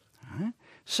 All right?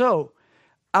 So,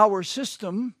 our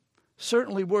system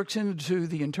certainly works into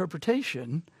the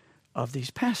interpretation of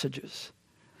these passages.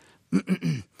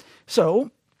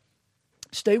 So,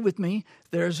 stay with me.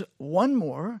 There's one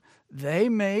more. They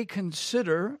may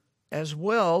consider as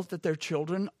well that their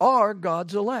children are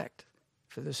God's elect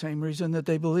for the same reason that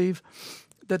they believe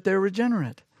that they're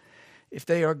regenerate. If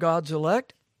they are God's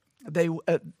elect, they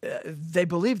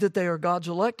believe that they are God's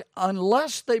elect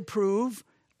unless they prove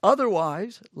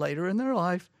otherwise later in their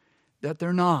life that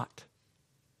they're not.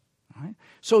 Right?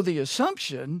 So the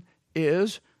assumption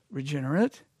is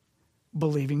regenerate,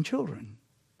 believing children.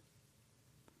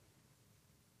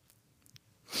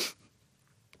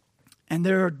 And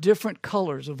there are different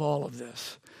colors of all of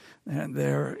this. And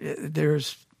there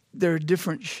are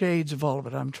different shades of all of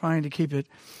it. I'm trying to keep it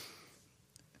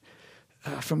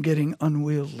from getting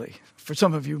unwieldy. For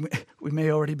some of you, we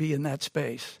may already be in that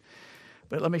space.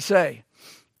 But let me say,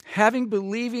 having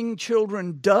believing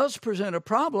children does present a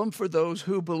problem for those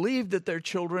who believe that their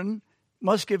children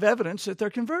must give evidence that they're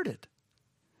converted.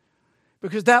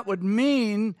 Because that would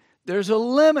mean there's a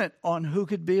limit on who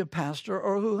could be a pastor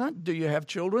or who not. Do you have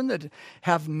children that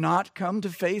have not come to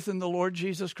faith in the Lord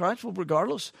Jesus Christ? Well,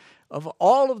 regardless of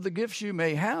all of the gifts you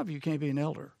may have, you can't be an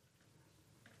elder.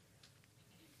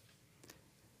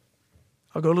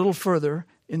 I'll go a little further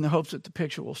in the hopes that the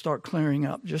picture will start clearing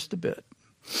up just a bit.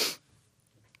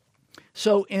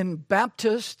 So in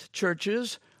Baptist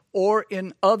churches or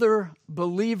in other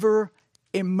believer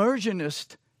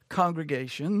immersionist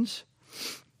congregations,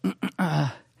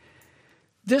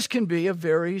 this can be a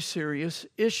very serious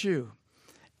issue.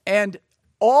 And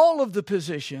all of the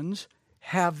positions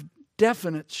have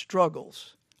definite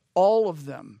struggles, all of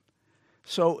them.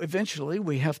 So eventually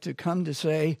we have to come to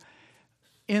say,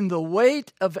 in the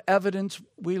weight of evidence,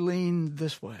 we lean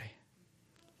this way.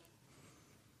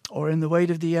 Or in the weight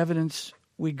of the evidence,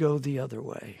 we go the other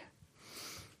way.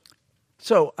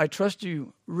 So I trust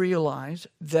you realize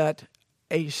that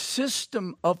a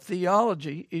system of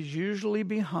theology is usually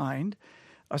behind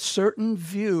a certain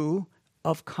view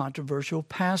of controversial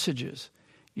passages.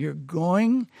 You're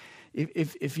going,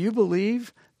 if you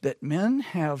believe that men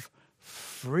have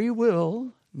free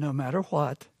will, no matter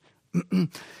what,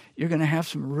 you're going to have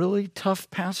some really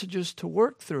tough passages to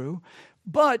work through,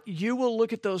 but you will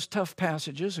look at those tough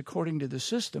passages according to the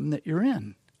system that you're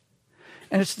in.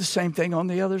 And it's the same thing on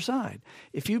the other side.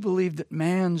 If you believe that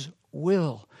man's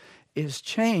will is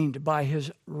chained by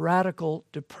his radical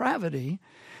depravity,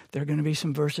 there are going to be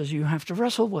some verses you have to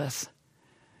wrestle with.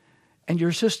 And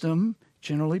your system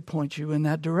generally points you in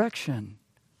that direction.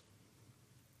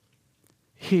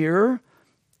 Here,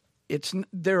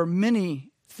 there are many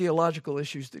theological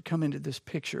issues that come into this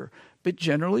picture, but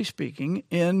generally speaking,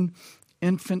 in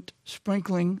infant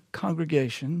sprinkling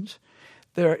congregations,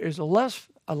 there is a less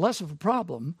of a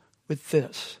problem with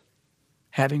this,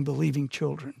 having believing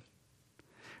children.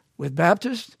 With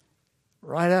Baptists,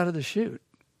 right out of the chute,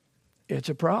 it's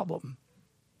a problem.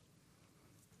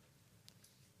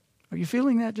 Are you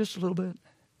feeling that just a little bit?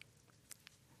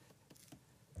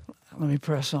 Let me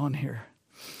press on here.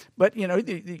 But,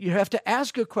 you have to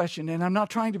ask a question, and I'm not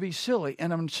trying to be silly,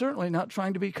 and I'm certainly not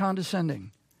trying to be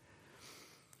condescending.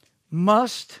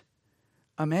 Must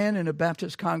a man in a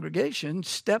Baptist congregation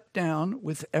step down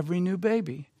with every new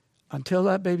baby until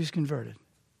that baby's converted?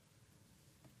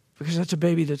 Because that's a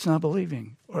baby that's not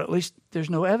believing, or at least there's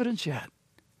no evidence yet.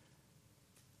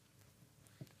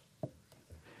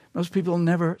 Most people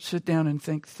never sit down and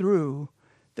think through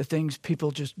the things people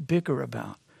just bicker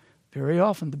about. Very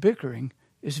often the bickering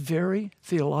is very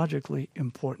theologically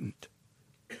important.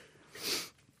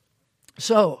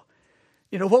 So,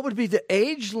 what would be the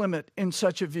age limit in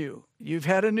such a view? You've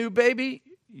had a new baby,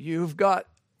 you've got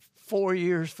 4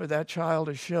 years for that child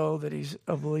to show that he's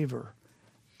a believer.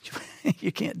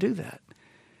 You can't do that.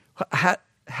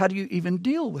 How do you even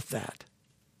deal with that?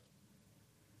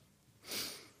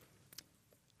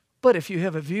 But if you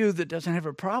have a view that doesn't have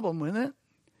a problem with it,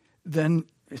 then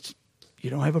you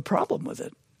don't have a problem with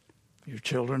it. Your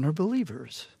children are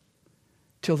believers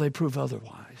till they prove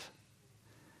otherwise.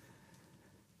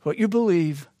 What you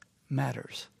believe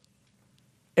matters.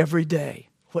 Every day,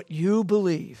 what you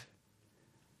believe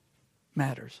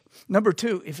matters. Number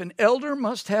 2, if an elder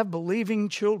must have believing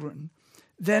children,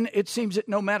 then it seems that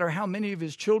no matter how many of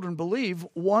his children believe,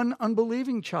 one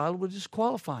unbelieving child would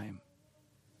disqualify him.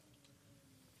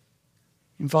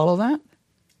 You follow that?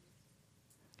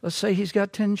 Let's say he's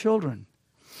got 10 children.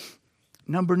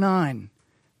 Number 9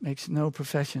 makes no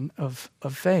profession of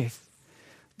faith.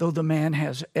 Though the man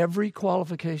has every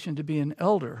qualification to be an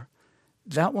elder,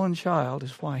 that one child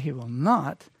is why he will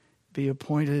not be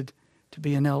appointed to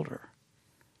be an elder.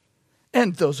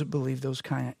 And those that believe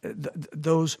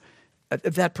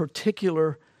that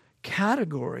particular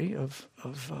category of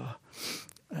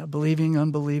believing,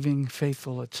 unbelieving,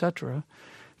 faithful, etc.,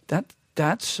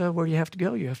 that's where you have to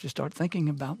go. You have to start thinking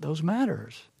about those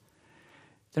matters.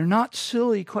 They're not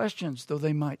silly questions, though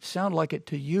they might sound like it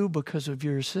to you because of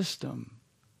your system.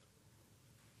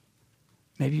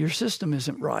 Maybe your system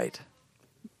isn't right.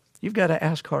 You've got to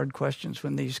ask hard questions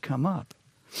when these come up.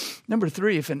 Number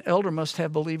 3, if an elder must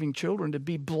have believing children to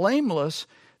be blameless,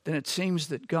 then it seems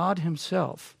that God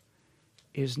himself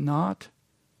is not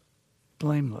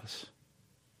blameless.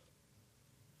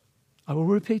 I will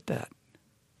repeat that.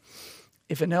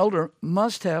 If an elder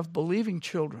must have believing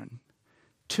children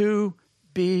to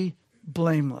be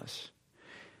blameless,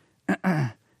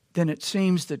 then it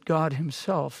seems that God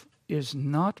himself is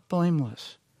not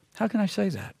blameless. How can I say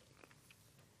that?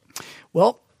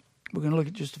 Well, we're going to look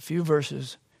at just a few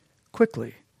verses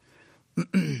quickly.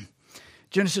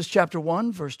 Genesis chapter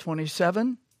 1, verse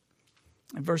 27,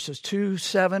 and verses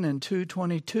 2:7 and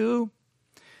 2:22.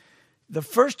 The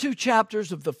first 2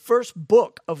 chapters of the first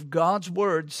book of God's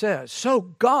Word says, "So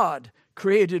God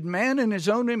created man in his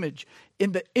own image.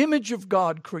 In the image of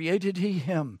God created he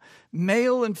him.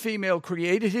 Male and female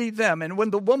created he them. And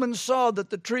when the woman saw that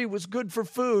the tree was good for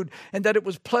food, and that it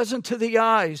was pleasant to the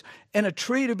eyes, and a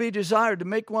tree to be desired to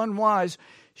make one wise,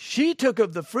 she took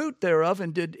of the fruit thereof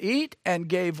and did eat, and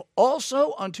gave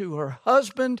also unto her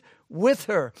husband with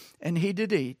her, and he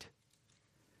did eat."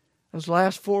 Those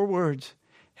last 4 words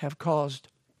have caused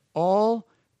all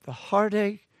the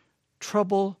heartache,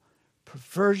 trouble,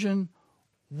 perversion,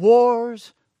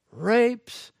 wars,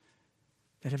 rapes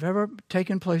that have ever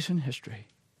taken place in history.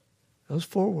 Those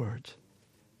 4 words.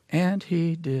 And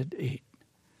he did eat.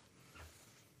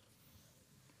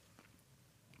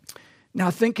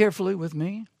 Now think carefully with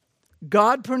me.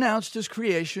 God pronounced his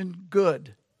creation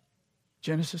good.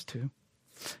 Genesis 2.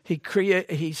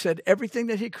 He said everything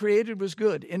that he created was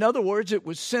good. In other words, it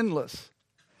was sinless.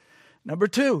 Number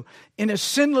 2, in a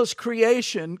sinless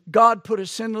creation, God put a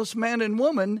sinless man and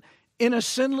woman in a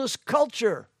sinless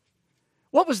culture.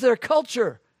 What was their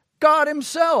culture? God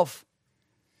himself.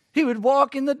 He would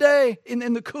walk in the day,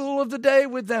 in the cool of the day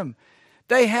with them.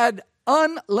 They had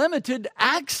unlimited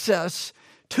access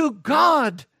to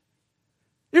God.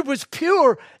 It was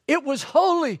pure. It was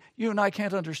holy. You and I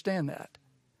can't understand that.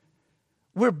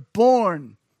 We're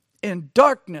born in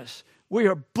darkness. We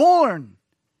are born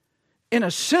in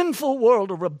a sinful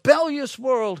world, a rebellious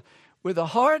world, with a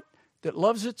heart that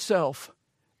loves itself,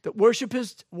 that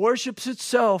worships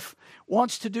itself,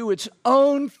 wants to do its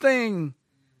own thing.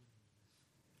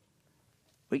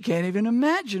 We can't even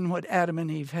imagine what Adam and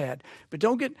Eve had. But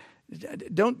don't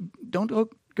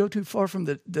go too far from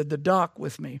the dock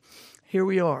with me. Here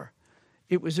we are.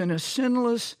 It was in a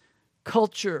sinless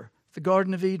culture, the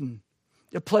Garden of Eden,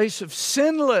 a place of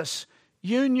sinless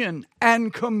union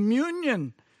and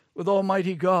communion with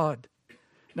Almighty God.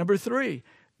 Number 3,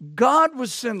 God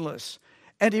was sinless,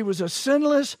 and he was a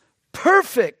sinless,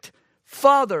 perfect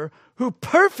Father who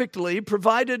perfectly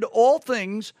provided all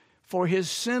things for his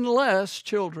sinless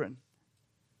children.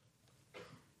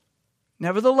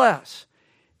 Nevertheless,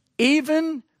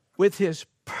 even with his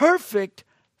perfect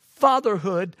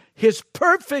fatherhood, his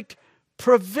perfect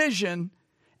provision,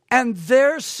 and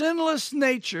their sinless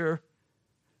nature,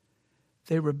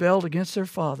 they rebelled against their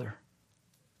Father.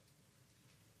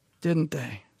 Didn't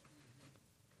they?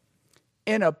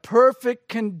 In a perfect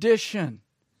condition.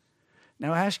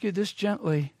 Now, I ask you this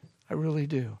gently. I really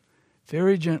do.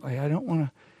 Very gently. I don't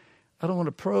want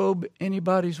to probe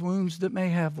anybody's wounds that may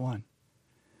have one.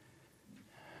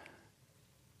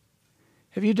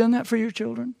 Have you done that for your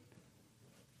children?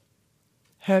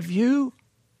 Have you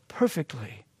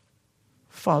perfectly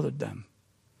fathered them?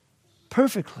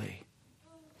 Perfectly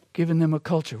given them a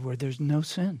culture where there's no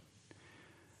sin?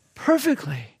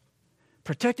 Perfectly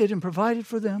protected and provided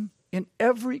for them in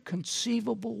every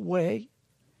conceivable way?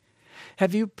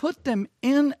 Have you put them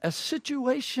in a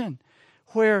situation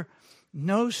where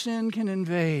no sin can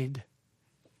invade?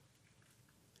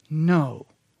 No,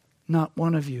 not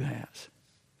one of you has.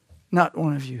 Not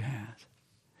one of you has.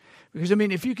 Because,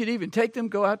 if you could even take them,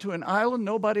 go out to an island,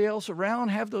 nobody else around,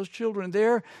 have those children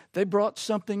there, they brought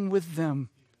something with them.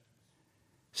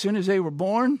 As soon as they were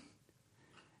born,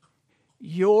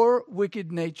 your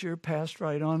wicked nature passed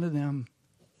right on to them.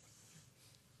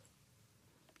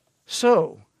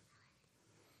 So,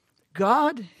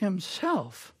 God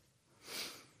himself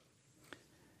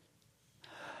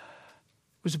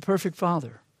was a perfect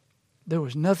Father. There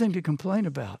was nothing to complain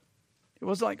about. It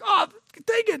was like,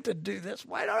 they get to do this.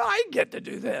 Why don't I get to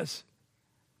do this?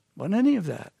 Wasn't any of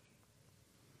that.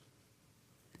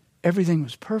 Everything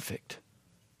was perfect,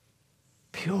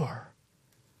 pure,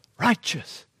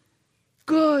 righteous,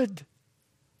 good.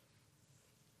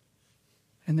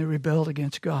 And they rebelled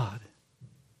against God.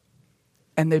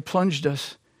 And they plunged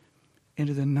us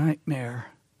into the nightmare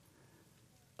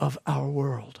of our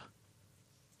world.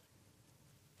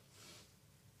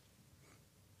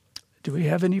 Do we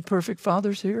have any perfect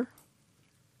fathers here?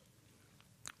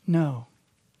 No.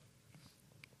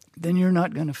 Then you're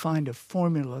not going to find a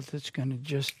formula that's going to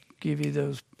just give you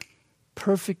those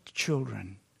perfect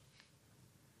children.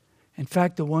 In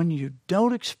fact, the one you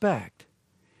don't expect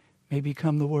may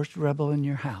become the worst rebel in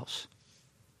your house.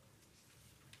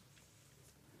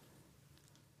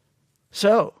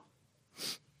 So,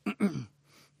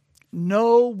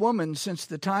 no woman since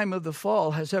the time of the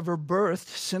fall has ever birthed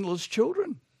sinless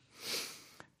children.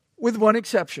 With one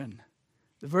exception,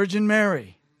 the Virgin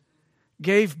Mary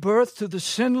gave birth to the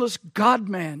sinless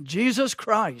God-man, Jesus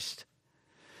Christ.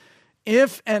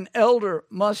 If an elder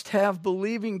must have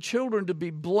believing children to be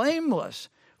blameless,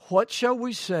 what shall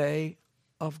we say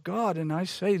of God? And I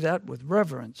say that with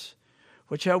reverence.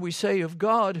 What shall we say of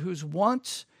God, whose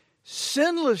once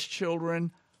sinless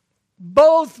children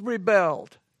both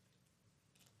rebelled?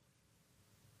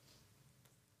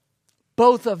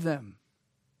 Both of them.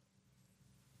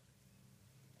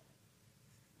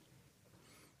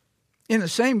 In the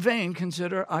same vein,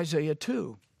 consider Isaiah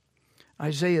 2.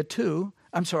 Isaiah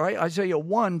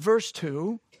 1, verse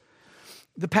 2.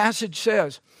 The passage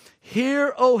says,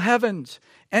 "Hear, O heavens,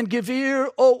 and give ear,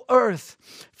 O earth,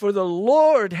 for the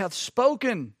Lord hath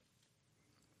spoken."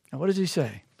 Now what does he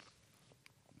say?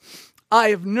 "I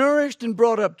have nourished and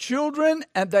brought up children,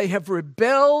 and they have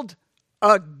rebelled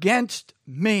against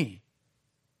me."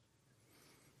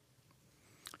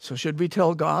 So should we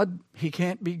tell God he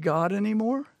can't be God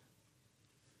anymore?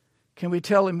 Can we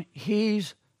tell him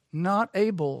he's not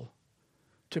able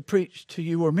to preach to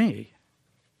you or me?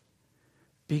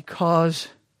 Because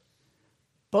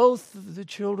both of the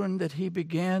children that he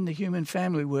began the human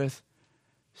family with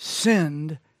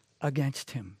sinned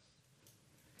against him.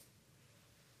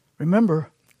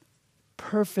 Remember,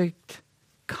 perfect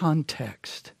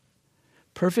context.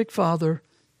 Perfect Father,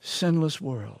 sinless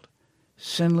world,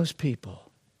 sinless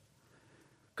people.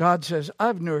 God says,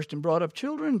 "I've nourished and brought up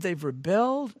children. They've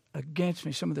rebelled against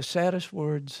me." Some of the saddest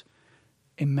words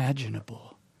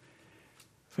imaginable.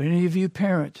 For any of you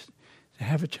parents that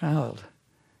have a child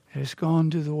that has gone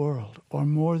to the world, or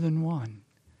more than one,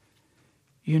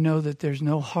 you know that there's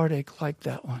no heartache like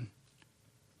that one.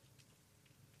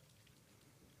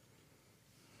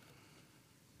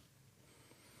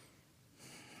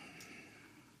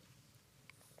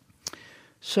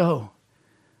 So,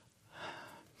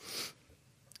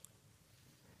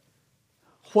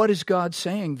 what is God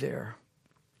saying there?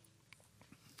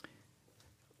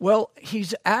 Well,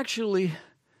 he's actually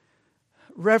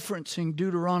referencing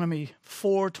Deuteronomy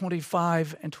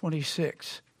 4:25 and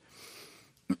 26.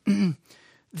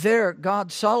 There,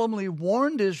 God solemnly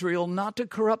warned Israel not to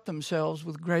corrupt themselves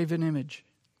with graven image.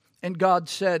 And God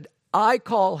said, "I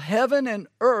call heaven and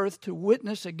earth to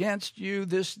witness against you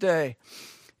this day."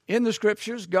 In the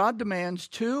scriptures, God demands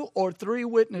 2 or 3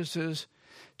 witnesses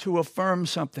to affirm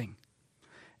something.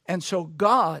 And so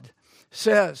God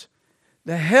says,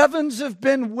 the heavens have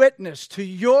been witness to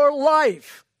your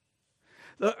life.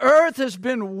 The earth has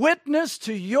been witness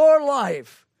to your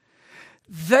life.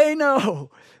 They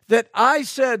know that I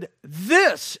said,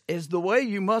 this is the way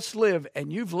you must live,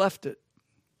 and you've left it.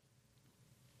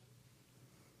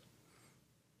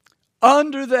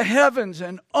 Under the heavens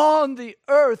and on the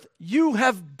earth, you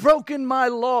have broken my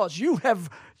laws. You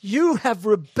have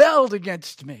rebelled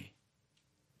against me.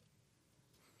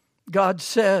 God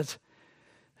says,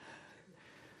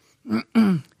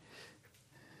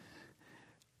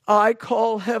 I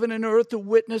call heaven and earth to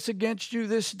witness against you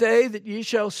this day, that ye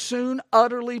shall soon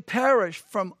utterly perish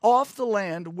from off the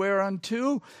land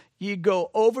whereunto ye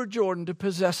go over Jordan to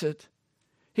possess it.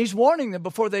 He's warning them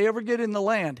before they ever get in the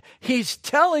land. He's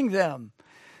telling them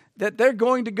that they're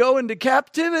going to go into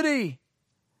captivity.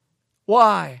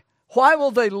 Why? Why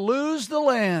will they lose the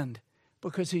land?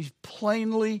 Because he's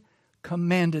plainly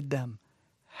commanded them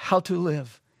how to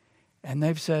live. And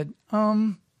they've said,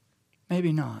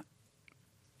 maybe not.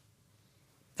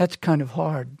 That's kind of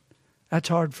hard. That's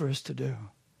hard for us to do.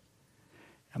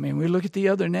 I mean, we look at the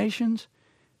other nations,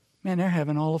 man, they're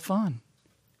having all the fun.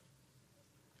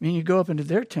 I mean, you go up into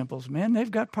their temples, man, they've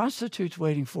got prostitutes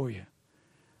waiting for you.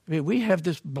 I mean, we have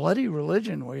this bloody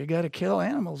religion where you got to kill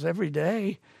animals every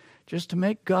day just to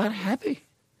make God happy.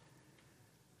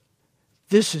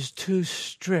 This is too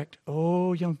strict.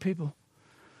 Oh, young people,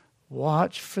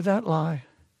 watch for that lie.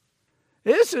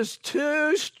 This is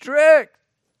too strict.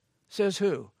 Says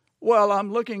who? Well,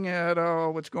 I'm looking at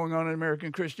what's going on in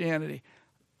American Christianity.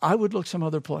 I would look some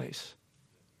other place,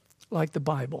 like the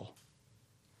Bible.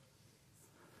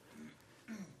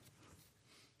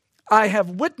 I have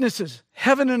witnesses,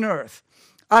 heaven and earth.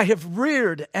 I have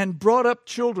reared and brought up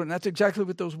children. That's exactly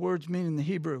what those words mean in the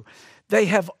Hebrew. They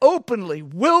have openly,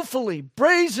 willfully,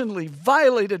 brazenly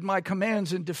violated my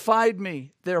commands and defied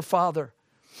me, their father.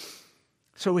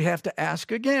 So we have to ask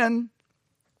again,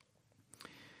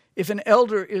 if an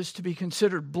elder is to be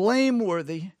considered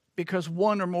blameworthy because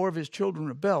one or more of his children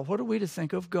rebel, what are we to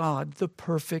think of God, the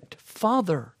perfect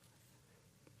Father?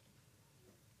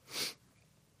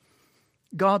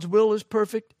 God's will is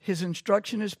perfect. His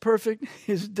instruction is perfect.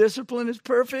 His discipline is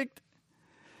perfect.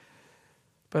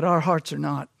 But our hearts are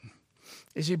not.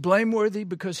 Is he blameworthy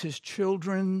because his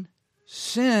children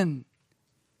sin?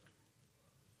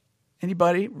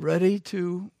 Anybody ready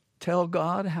to tell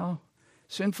God how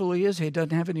sinful he is? He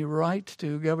doesn't have any right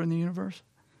to govern the universe.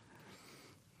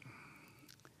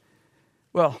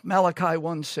 Well, Malachi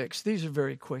 1:6. These are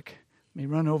very quick. Let me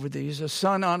run over these. A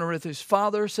son honoreth his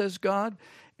father, says God,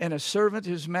 and a servant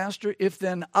his master. If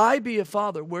then I be a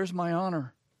father, where's my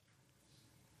honor?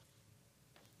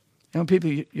 Young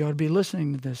people, you ought to be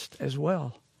listening to this as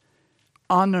well.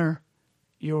 Honor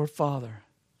your father.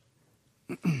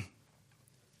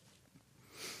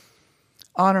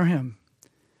 Honor him.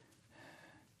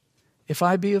 If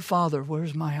I be a father,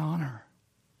 where's my honor?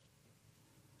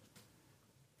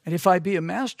 And if I be a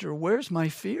master, where's my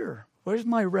fear? Where's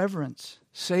my reverence?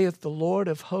 Saith the Lord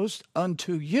of hosts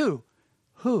unto you.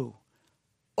 Who?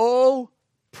 O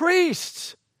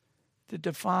priests that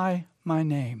defy my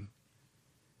name.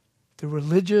 The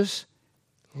religious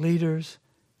leaders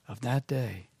of that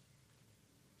day.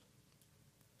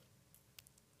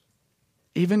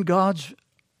 Even God's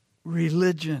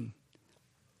religion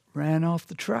ran off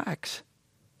the tracks.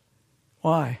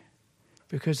 Why?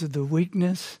 Because of the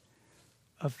weakness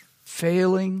of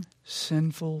failing,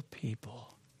 sinful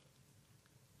people.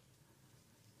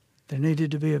 There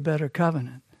needed to be a better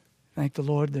covenant. Thank the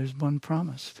Lord, there's one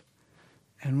promised.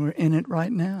 And we're in it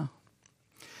right now.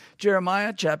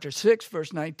 Jeremiah chapter 6,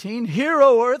 verse 19. Hear,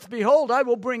 O earth, behold, I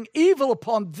will bring evil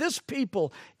upon this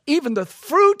people, even the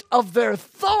fruit of their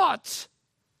thoughts.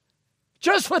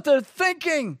 Just what they're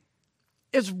thinking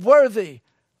is worthy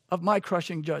of my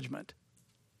crushing judgment.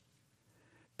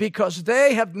 Because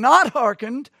they have not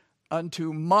hearkened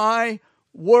unto my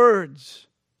words,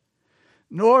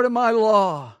 nor to my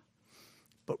law,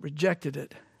 but rejected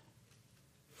it.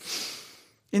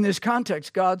 In this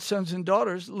context, God's sons and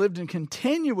daughters lived in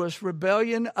continuous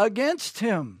rebellion against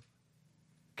him.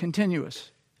 Continuous.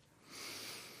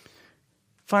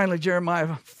 Finally,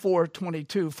 Jeremiah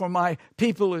 4:22, for my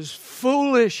people is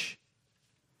foolish.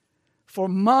 For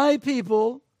my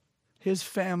people, his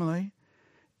family,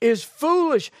 is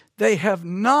foolish. They have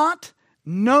not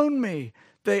known me.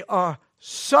 They are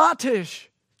sottish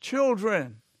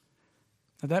children.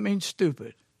 Now that means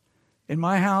stupid. In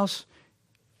my house,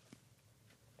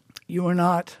 you are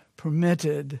not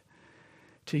permitted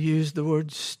to use the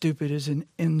word stupid as an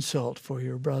insult for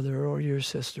your brother or your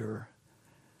sister.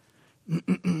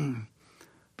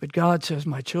 But God says,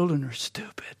 my children are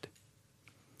stupid.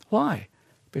 Why?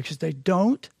 Because they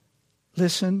don't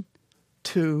listen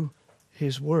to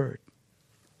his word.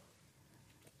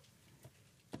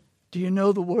 Do you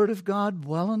know the word of God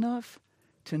well enough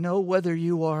to know whether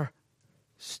you are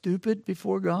stupid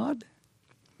before God?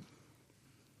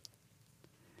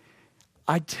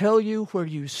 I tell you, where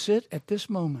you sit at this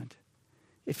moment,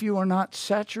 if you are not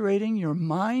saturating your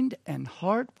mind and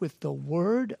heart with the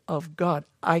Word of God,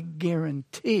 I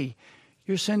guarantee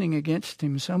you're sinning against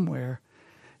him somewhere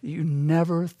you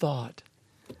never thought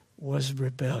was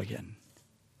rebellion.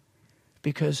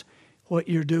 Because what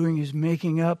you're doing is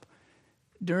making up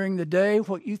during the day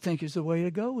what you think is the way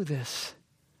to go with this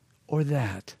or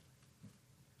that.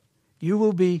 You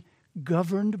will be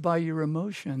governed by your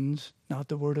emotions, not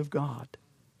the Word of God.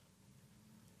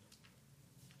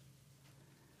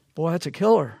 Boy, that's a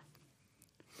killer.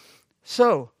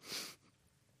 So,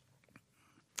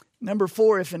 number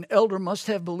 4, if an elder must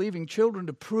have believing children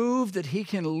to prove that he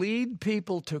can lead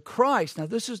people to Christ. Now,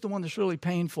 this is the one that's really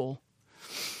painful.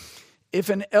 If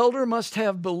an elder must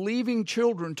have believing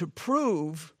children to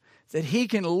prove that he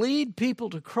can lead people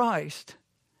to Christ,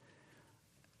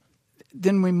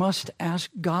 then we must ask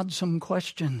God some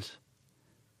questions.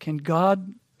 Can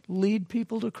God lead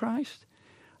people to Christ?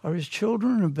 Are his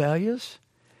children rebellious?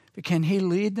 But can he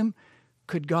lead them?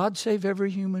 Could God save every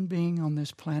human being on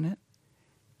this planet?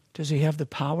 Does he have the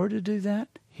power to do that?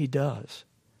 He does.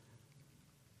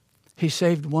 He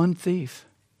saved one thief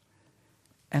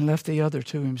and left the other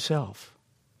to himself.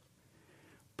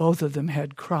 Both of them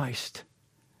had Christ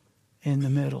in the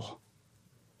middle.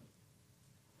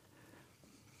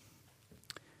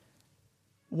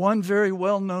 One very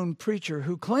well-known preacher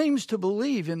who claims to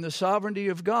believe in the sovereignty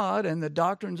of God and the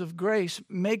doctrines of grace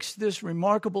makes this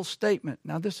remarkable statement.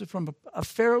 Now, this is from a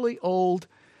fairly old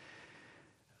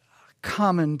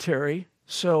commentary,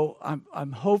 so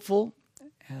I'm hopeful.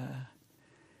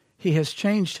 He has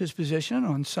changed his position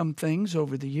on some things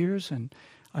over the years, and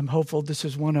I'm hopeful this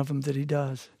is one of them that he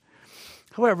does.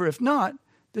 However, if not,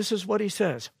 this is what he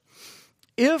says.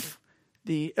 If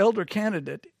the elder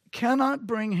candidate cannot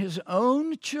bring his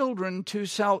own children to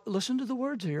listen to the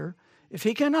words here. If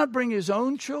he cannot bring his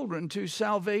own children to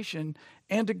salvation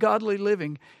and to godly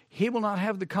living, he will not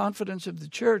have the confidence of the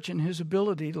church in his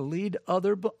ability to lead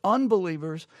other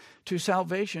unbelievers to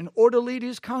salvation or to lead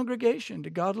his congregation to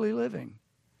godly living.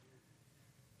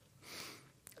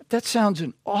 That sounds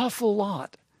an awful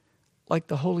lot like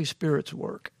the Holy Spirit's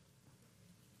work,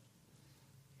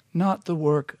 not the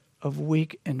work of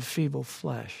weak and feeble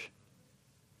flesh.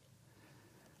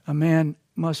 A man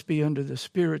must be under the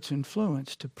Spirit's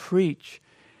influence to preach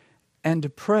and to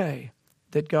pray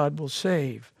that God will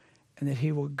save and that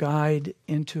he will guide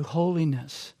into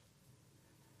holiness.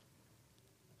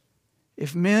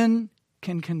 If men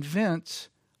can convince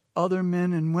other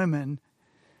men and women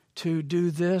to do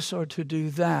this or to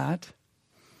do that,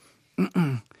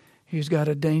 he's got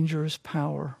a dangerous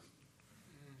power.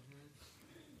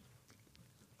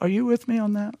 Are you with me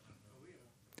on that?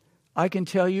 I can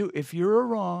tell you, if you're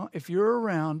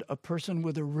around a person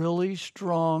with a really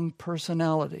strong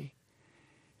personality,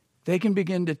 they can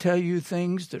begin to tell you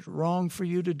things that's wrong for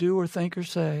you to do or think or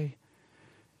say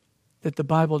that the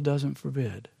Bible doesn't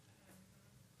forbid.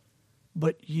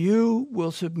 But you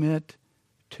will submit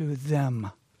to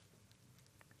them.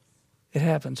 It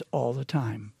happens all the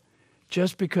time.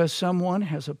 Just because someone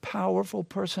has a powerful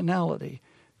personality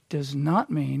does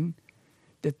not mean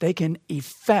that they can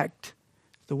effect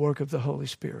the work of the Holy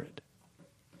Spirit.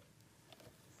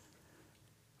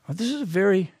 Well, this is a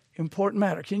very important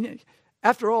matter.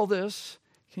 After all this,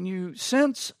 can you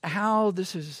sense how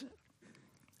this is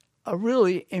a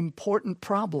really important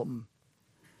problem?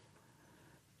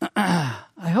 I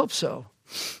hope so.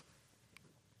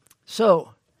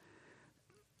 So,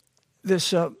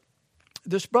 this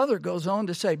brother goes on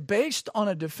to say, based on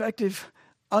a defective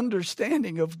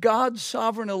understanding of God's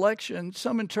sovereign election,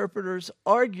 some interpreters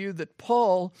argue that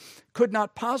Paul could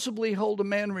not possibly hold a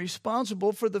man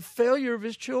responsible for the failure of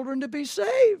his children to be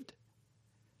saved.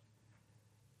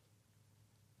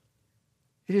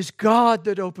 It is God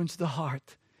that opens the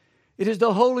heart. It is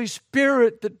the Holy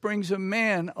Spirit that brings a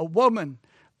man, a woman,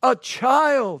 a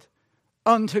child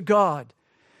unto God.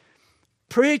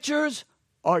 Preachers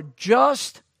are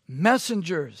just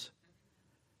messengers.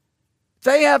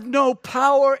 They have no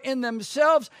power in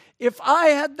themselves. If I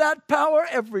had that power,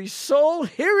 every soul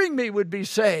hearing me would be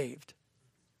saved.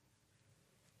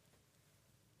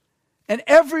 And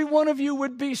every one of you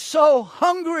would be so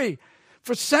hungry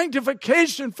for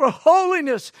sanctification, for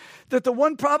holiness, that the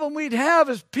one problem we'd have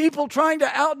is people trying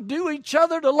to outdo each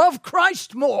other to love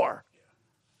Christ more.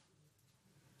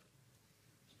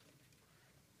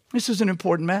 This is an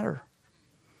important matter.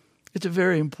 It's a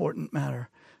very important matter.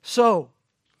 So,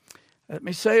 let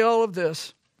me say all of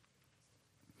this.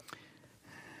 I'm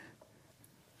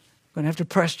going to have to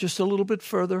press just a little bit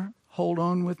further. Hold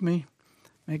on with me.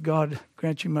 May God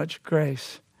grant you much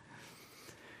grace.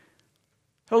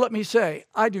 So let me say,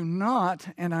 I do not,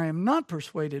 and I am not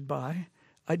persuaded by,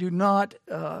 I do not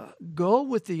go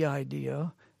with the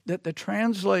idea that the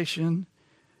translation,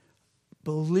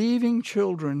 believing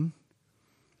children,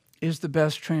 is the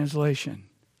best translation.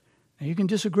 Now, you can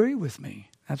disagree with me.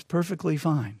 That's perfectly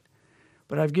fine.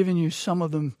 But I've given you some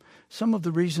of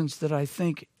the reasons that I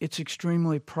think it's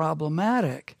extremely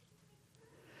problematic.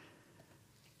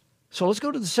 So let's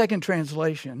go to the second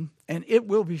translation, and it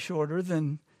will be shorter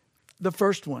than the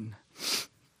first one,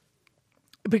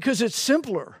 because it's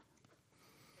simpler,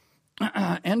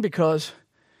 and because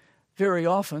very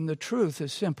often the truth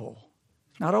is simple.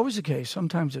 Not always the case.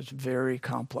 Sometimes it's very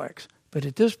complex. But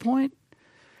at this point,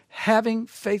 having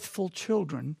faithful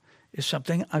children is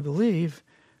something I believe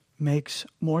makes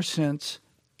more sense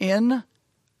in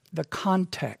the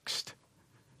context.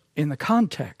 In the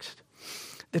context.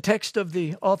 The text of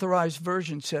the Authorized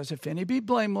Version says, if any be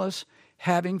blameless,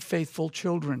 having faithful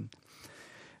children.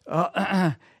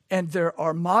 And there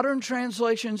are modern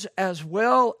translations as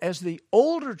well as the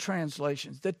older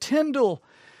translations, the Tyndale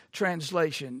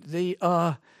translation, the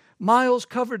Miles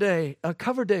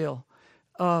Coverdale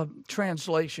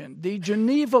translation, the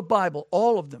Geneva Bible,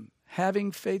 all of them,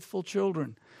 having faithful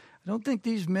children. I don't think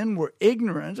these men were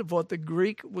ignorant of what the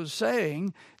Greek was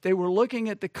saying. They were looking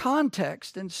at the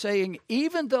context and saying,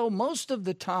 even though most of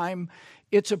the time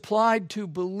it's applied to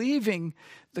believing,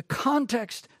 the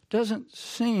context doesn't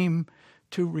seem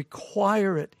to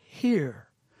require it here.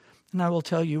 And I will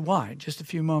tell you why in just a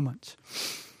few moments.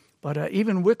 But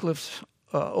even Wycliffe's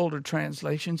older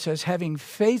translation says, having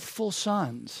faithful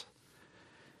sons,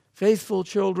 faithful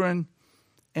children,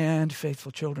 and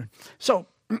faithful children. So,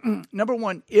 number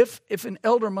one, if an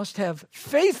elder must have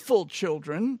faithful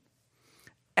children,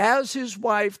 as his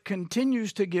wife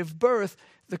continues to give birth,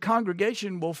 the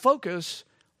congregation will focus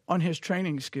on his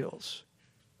training skills.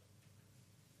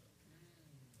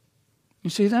 You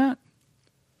see that?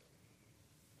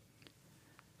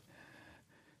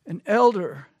 An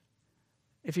elder,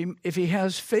 if he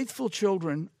has faithful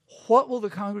children, what will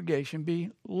the congregation be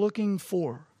looking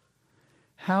for?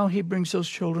 How he brings those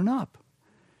children up.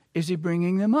 Is he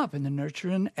bringing them up in the nurture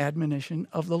and admonition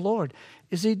of the Lord?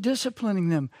 Is he disciplining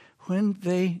them when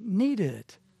they need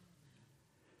it?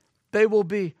 They will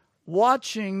be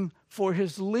watching for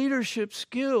his leadership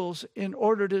skills in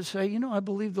order to say, I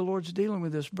believe the Lord's dealing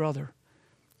with this brother.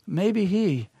 Maybe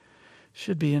he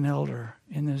should be an elder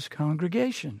in this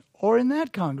congregation or in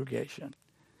that congregation.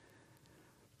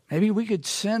 Maybe we could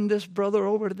send this brother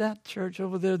over to that church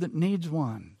over there that needs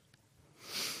one.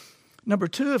 Number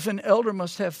two, if an elder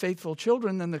must have faithful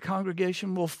children, then the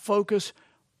congregation will focus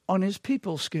on his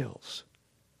people skills.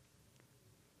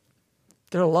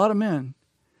 There are a lot of men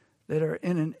that are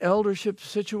in an eldership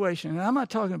situation. And I'm not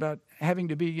talking about having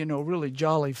to be, really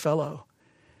jolly fellow.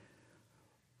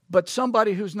 But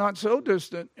somebody who's not so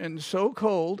distant and so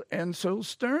cold and so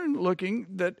stern looking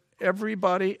that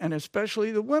everybody, and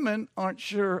especially the women, aren't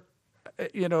sure,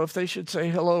 if they should say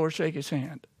hello or shake his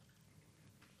hand.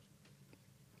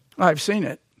 I've seen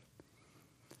it.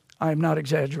 I'm not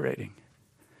exaggerating.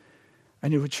 I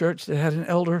knew a church that had an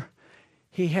elder.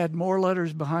 He had more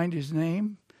letters behind his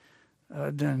name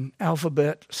than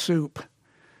alphabet soup.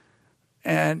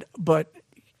 But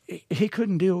he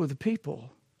couldn't deal with the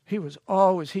people.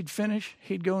 He'd finish,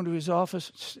 he'd go into his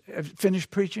office, finish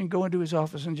preaching, go into his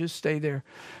office and just stay there.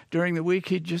 During the week,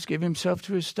 he'd just give himself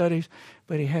to his studies,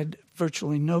 but he had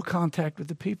virtually no contact with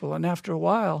the people. And after a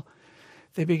while,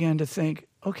 they began to think,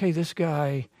 okay, this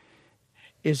guy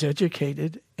is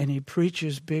educated and he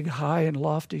preaches big, high, and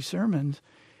lofty sermons,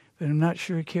 but I'm not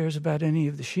sure he cares about any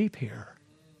of the sheep here.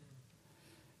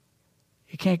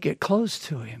 You can't get close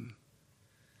to him.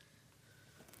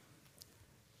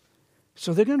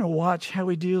 So they're going to watch how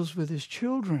he deals with his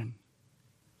children.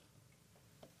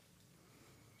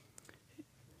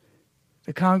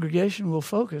 The congregation will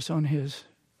focus on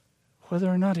whether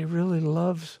or not he really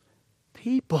loves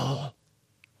people.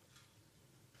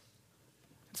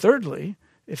 Thirdly,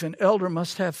 if an elder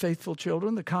must have faithful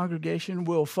children, the congregation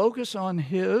will focus on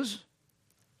his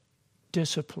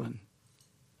discipline.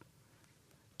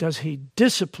 Does he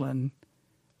discipline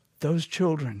those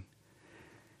children?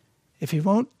 If he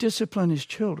won't discipline his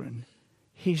children,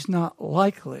 he's not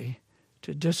likely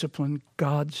to discipline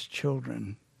God's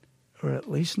children, or at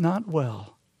least not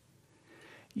well.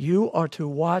 You are to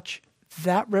watch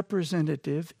that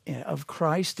representative of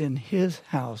Christ in his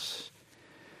house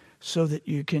so that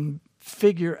you can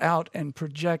figure out and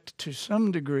project to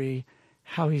some degree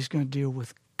how he's going to deal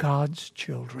with God's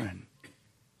children.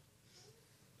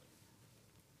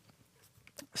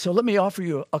 So let me offer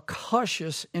you a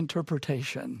cautious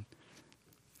interpretation.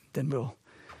 Then we'll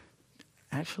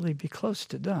actually be close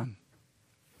to done.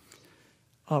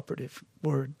 Operative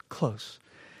word, close.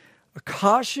 A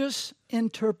cautious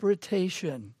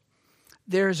interpretation.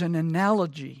 There's an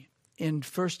analogy in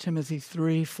 1 Timothy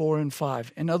 3, 4, and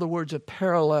 5. In other words, a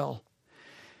parallel.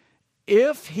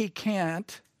 If he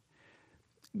can't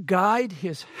guide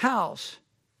his house,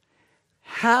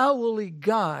 how will he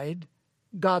guide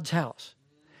God's house?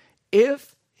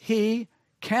 If he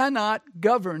cannot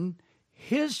govern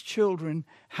his children,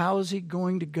 how is he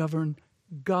going to govern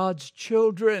God's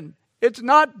children? It's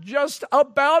not just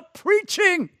about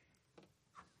preaching.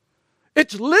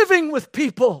 It's living with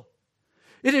people.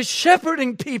 It is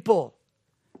shepherding people.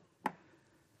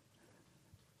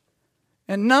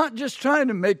 And not just trying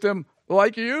to make them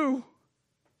like you,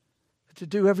 but to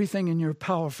do everything in your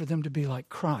power for them to be like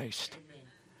Christ. Amen.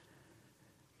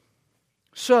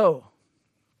 So,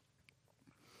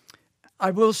 I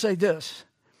will say this.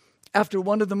 After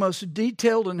one of the most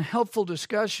detailed and helpful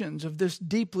discussions of this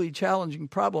deeply challenging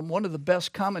problem, one of the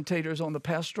best commentators on the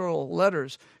pastoral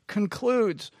letters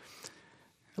concludes,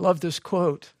 I love this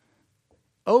quote,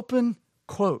 open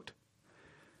quote,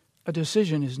 a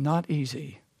decision is not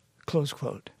easy, close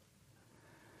quote.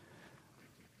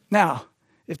 Now,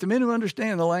 if the men who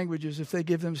understand the languages, if they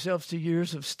give themselves to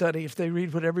years of study, if they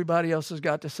read what everybody else has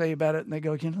got to say about it and they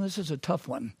go, this is a tough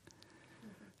one,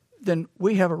 then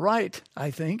we have a right,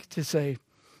 I think, to say,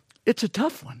 it's a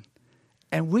tough one.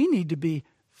 And we need to be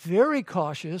very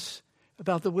cautious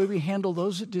about the way we handle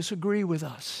those that disagree with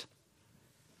us.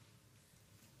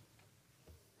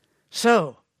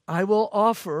 So, I will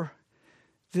offer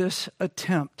this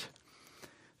attempt.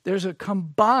 There's a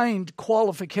combined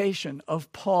qualification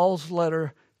of Paul's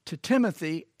letter to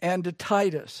Timothy and to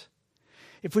Titus.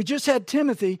 If we just had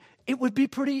Timothy, it would be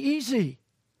pretty easy.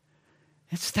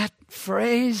 It's that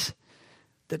phrase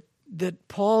that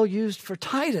Paul used for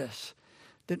Titus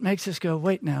that makes us go,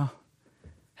 wait now,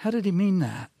 how did he mean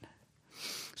that?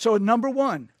 So number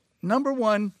one,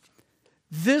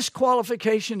 this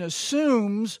qualification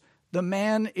assumes the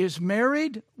man is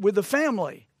married with a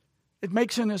family. It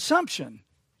makes an assumption.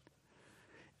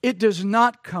 It does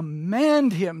not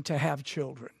command him to have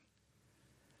children.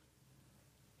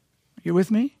 You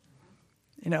with me?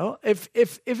 If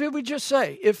it would just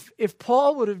say, if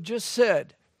Paul would have just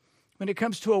said, when it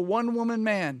comes to a one-woman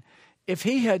man, if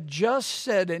he had just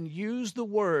said and used the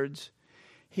words,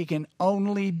 he can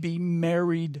only be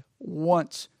married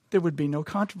once, there would be no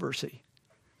controversy.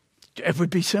 It would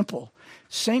be simple.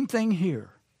 Same thing here.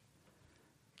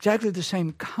 Exactly the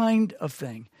same kind of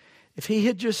thing. If he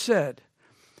had just said,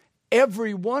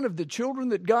 every one of the children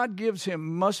that God gives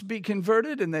him must be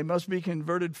converted, and they must be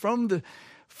converted from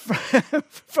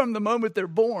from the moment they're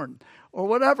born or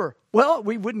whatever. Well,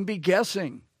 we wouldn't be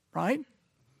guessing, right?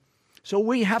 So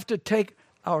we have to take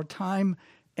our time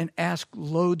and ask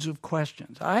loads of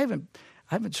questions. I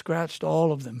haven't scratched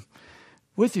all of them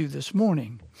with you this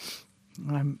morning.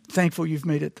 I'm thankful you've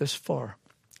made it this far.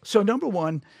 So number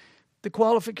one, the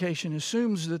qualification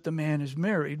assumes that the man is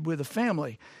married with a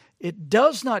family. It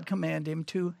does not command him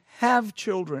to have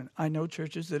children. I know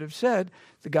churches that have said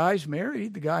the guy's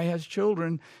married, the guy has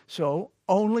children, so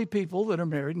only people that are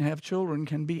married and have children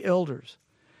can be elders.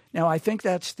 Now, I think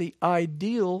that's the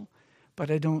ideal,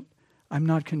 but I'm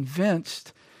not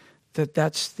convinced that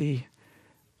that's the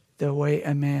way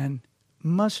a man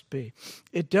must be.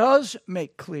 It does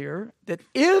make clear that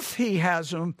if he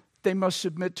has them, they must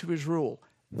submit to his rule.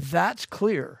 That's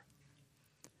clear.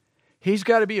 He's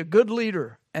got to be a good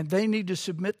leader, and they need to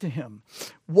submit to him.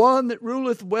 One that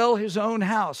ruleth well his own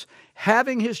house,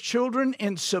 having his children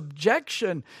in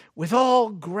subjection with all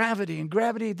gravity. And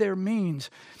gravity there means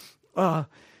that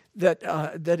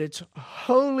it's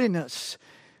holiness.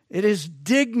 It is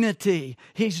dignity.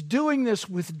 He's doing this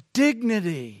with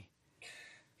dignity.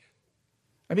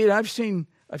 I mean, I've seen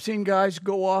guys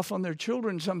go off on their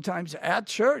children sometimes at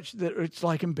church that it's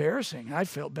like embarrassing. I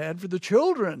felt bad for the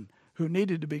children who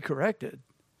needed to be corrected.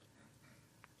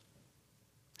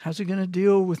 How's he going to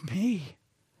deal with me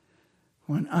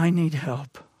when I need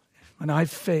help, when I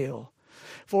fail?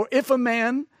 For if a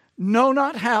man know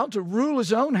not how to rule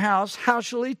his own house, how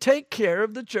shall he take care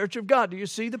of the church of God? Do you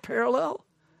see the parallel?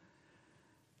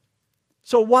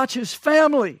 So watch his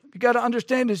family. You got to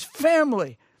understand his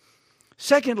family.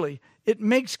 Secondly, it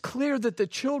makes clear that the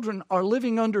children are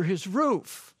living under his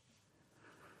roof.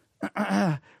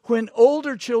 When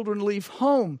older children leave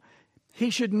home,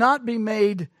 he should not be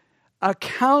made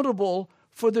accountable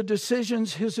for the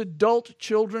decisions his adult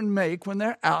children make when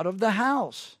they're out of the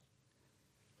house.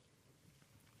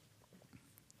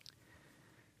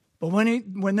 But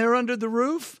when they're under the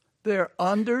roof, they're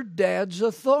under Dad's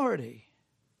authority.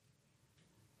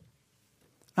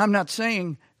 I'm not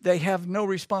saying they have no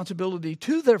responsibility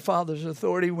to their father's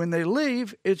authority when they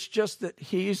leave. It's just that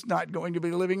he's not going to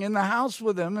be living in the house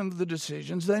with them and the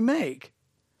decisions they make.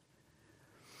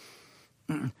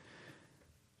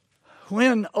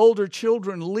 When older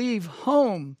children leave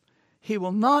home, the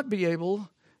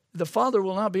father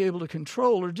will not be able to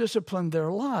control or discipline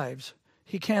their lives.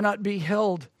 He should not be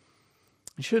held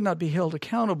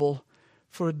accountable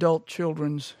for adult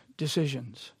children's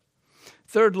decisions.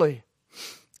 Thirdly,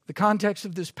 the context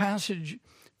of this passage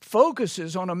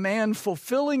focuses on a man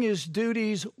fulfilling his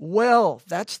duties well.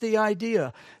 That's the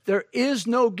idea. There is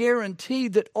no guarantee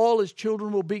that all his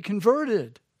children will be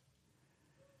converted.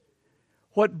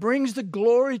 What brings the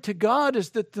glory to God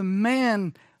is that the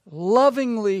man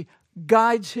lovingly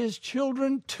guides his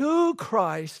children to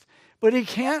Christ, but he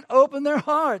can't open their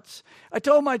hearts. I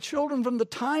told my children from the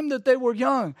time that they were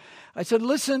young, I said,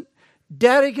 listen,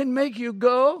 Daddy can make you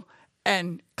go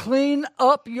and clean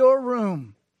up your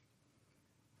room,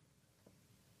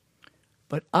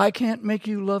 but I can't make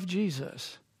you love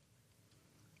Jesus.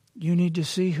 You need to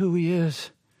see who he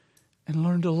is and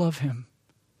learn to love him.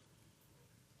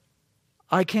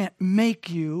 I can't make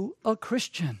you a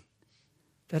Christian.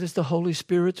 That is the Holy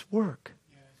Spirit's work.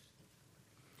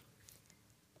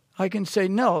 I can say,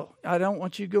 no, I don't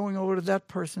want you going over to that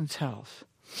person's house.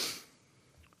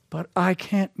 But I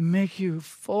can't make you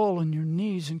fall on your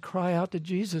knees and cry out to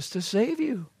Jesus to save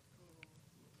you.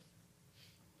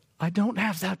 I don't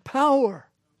have that power.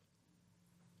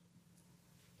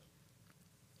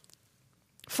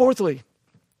 Fourthly,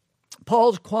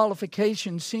 Paul's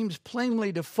qualification seems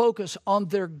plainly to focus on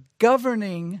their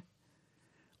governing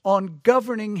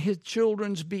his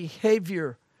children's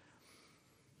behavior.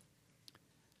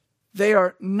 They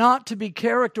are not to be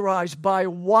characterized by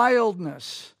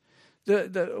wildness.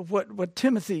 What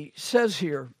Timothy says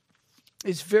here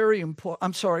is very important.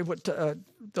 I'm sorry, what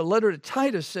the letter to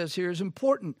Titus says here is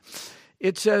important.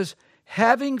 It says,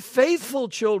 having faithful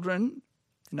children,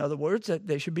 in other words, that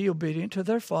they should be obedient to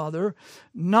their father,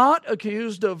 not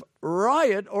accused of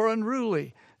riot or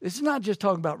unruly. This is not just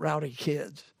talking about rowdy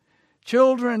kids.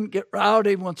 Children get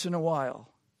rowdy once in a while,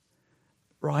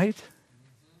 right?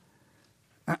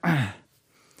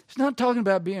 It's not talking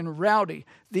about being rowdy.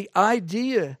 The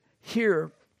idea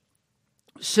here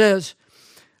says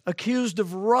accused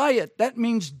of riot. That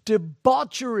means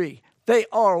debauchery. They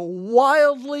are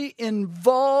wildly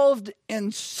involved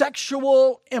in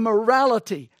sexual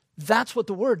immorality. That's what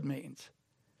the word means.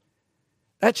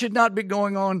 That should not be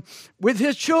going on with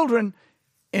his children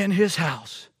in his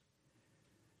house.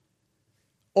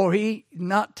 Or he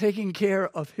not taking care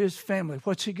of his family.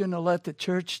 What's he going to let the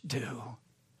church do?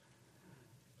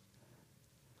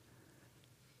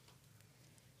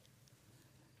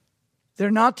 They're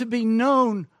not to be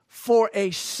known for a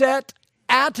set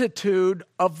attitude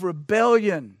of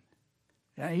rebellion.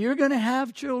 Now, you're going to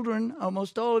have children,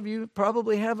 almost all of you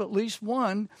probably have at least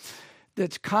one,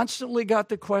 that's constantly got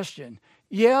the question,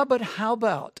 yeah, but how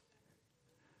about?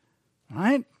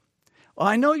 Right? Well,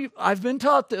 I know I've been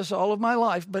taught this all of my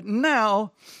life, but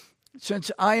now,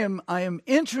 since I am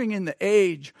entering in the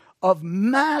age of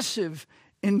massive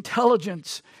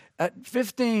intelligence at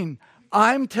 15,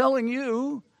 I'm telling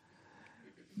you,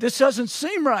 this doesn't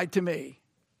seem right to me.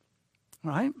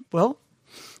 Right? Well,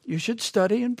 you should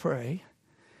study and pray,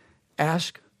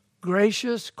 ask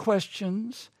gracious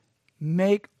questions,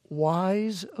 make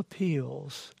wise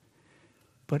appeals,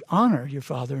 but honor your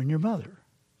father and your mother.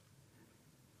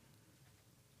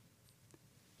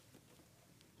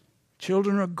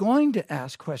 Children are going to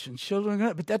ask questions.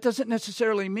 But that doesn't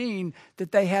necessarily mean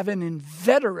that they have an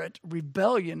inveterate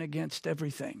rebellion against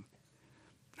everything.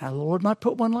 Now, the Lord might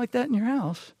put one like that in your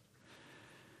house.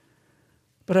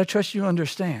 But I trust you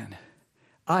understand.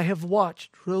 I have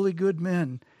watched really good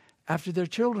men, after their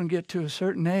children get to a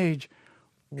certain age,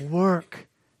 work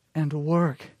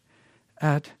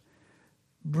at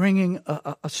bringing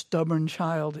a stubborn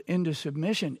child into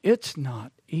submission. It's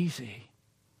not easy.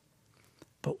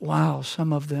 But wow,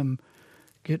 some of them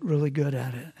get really good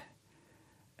at it.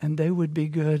 And they would be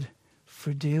good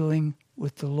for dealing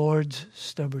with the Lord's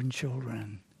stubborn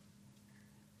children.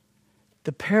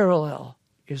 The parallel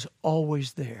is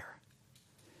always there.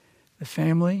 The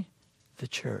family, the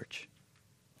church.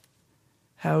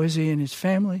 How is he in his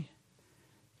family?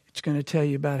 It's going to tell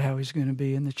you about how he's going to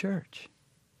be in the church.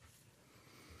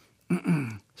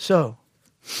 So,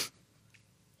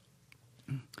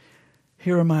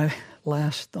 here are my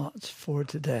last thoughts for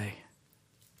today.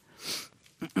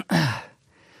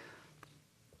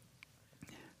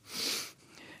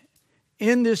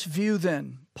 In this view,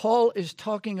 then, Paul is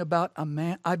talking about a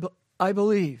man, I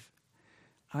believe,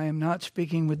 I am not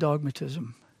speaking with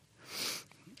dogmatism.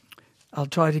 I'll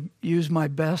try to use my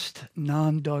best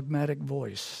non-dogmatic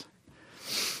voice.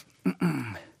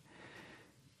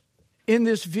 In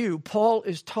this view, Paul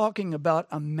is talking about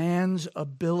a man's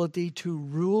ability to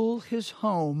rule his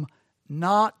home,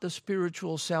 not the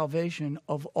spiritual salvation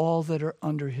of all that are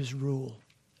under his rule.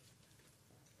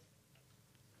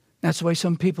 That's the way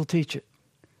some people teach it.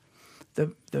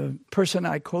 The person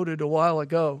I quoted a while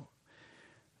ago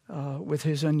with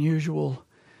his unusual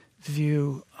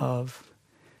view of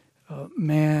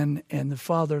man and the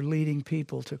Father leading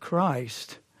people to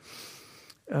Christ,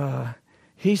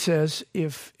 he says,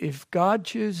 if God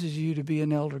chooses you to be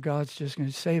an elder, God's just going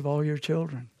to save all your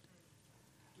children.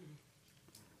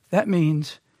 That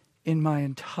means in my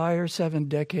entire 7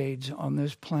 decades on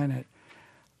this planet,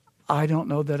 I don't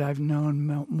know that I've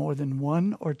known more than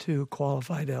 1 or 2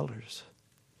 qualified elders.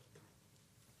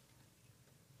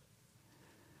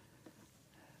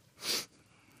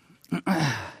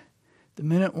 The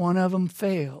minute one of them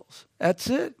fails, that's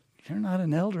it. You're not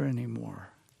an elder anymore.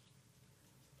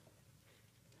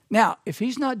 Now, if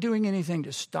he's not doing anything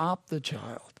to stop the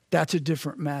child, that's a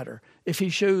different matter. If he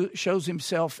shows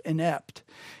himself inept,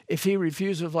 if he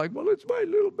refuses, like, well, it's my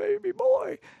little baby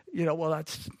boy, well,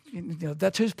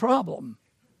 that's his problem.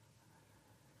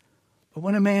 But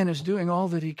when a man is doing all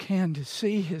that he can to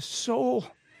see his soul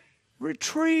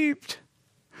retrieved,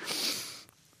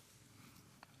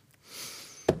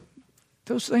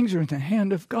 those things are in the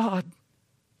hand of God.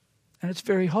 And it's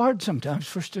very hard sometimes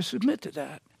for us to submit to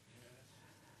that.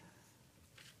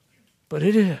 But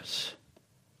it is.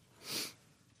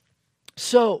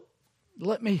 So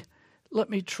let me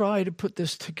try to put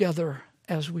this together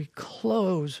as we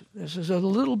close. This is a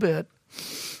little bit.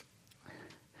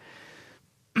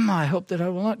 I hope that I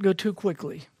will not go too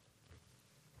quickly.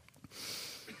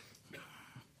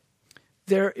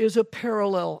 There is a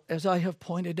parallel, as I have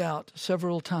pointed out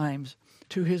several times,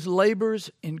 to his labors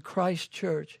in Christ's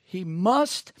church. He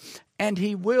must and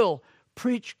he will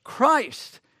preach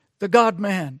Christ, the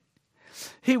God-man.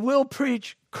 He will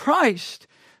preach Christ,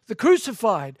 the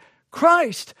crucified,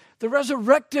 Christ, the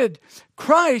resurrected,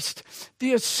 Christ,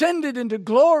 the ascended into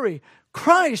glory,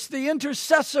 Christ, the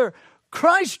intercessor,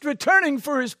 Christ returning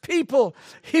for his people.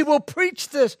 He will preach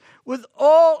this with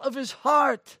all of his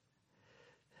heart.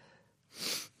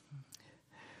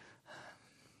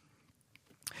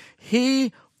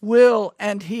 He will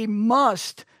and he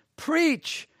must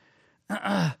preach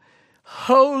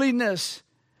holiness.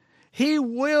 He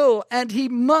will and he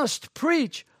must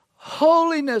preach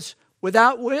holiness,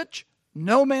 without which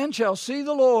no man shall see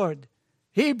the Lord.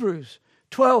 Hebrews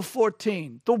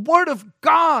 12:14. The Word of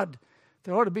God.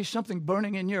 There ought to be something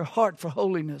burning in your heart for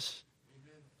holiness.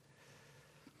 Amen.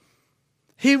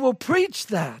 He will preach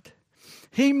that.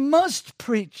 He must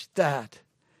preach that.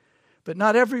 But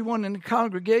not everyone in the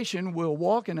congregation will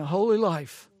walk in a holy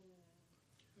life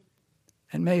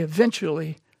and may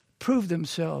eventually prove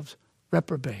themselves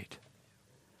reprobate.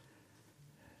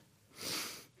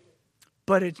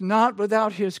 But it's not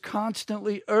without his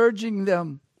constantly urging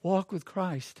them, walk with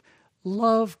Christ,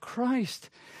 love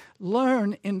Christ,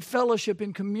 learn in fellowship,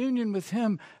 in communion with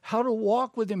him, how to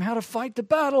walk with him, how to fight the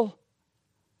battle.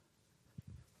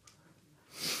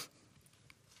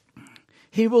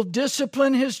 He will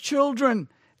discipline his children,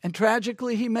 and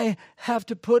tragically, he may have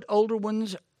to put older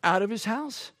ones out of his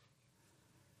house.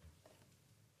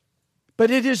 But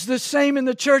it is the same in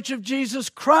the church of Jesus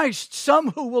Christ.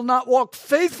 Some who will not walk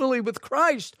faithfully with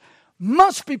Christ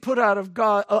must be put out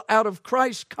of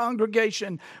Christ's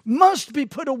congregation, must be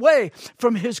put away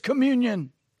from his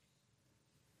communion.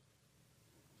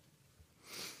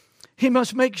 He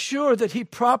must make sure that he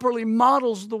properly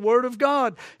models the Word of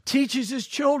God, teaches his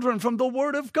children from the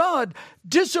Word of God,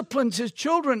 disciplines his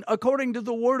children according to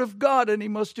the Word of God, and he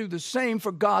must do the same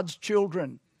for God's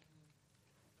children.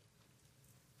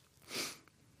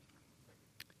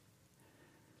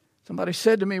 Somebody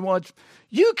said to me once,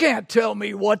 "You can't tell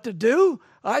me what to do."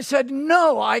 I said,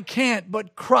 "No, I can't,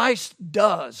 but Christ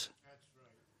does."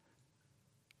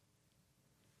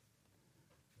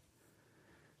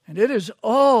 And it is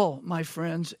all, my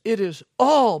friends, it is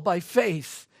all by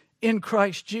faith in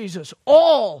Christ Jesus,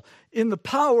 all in the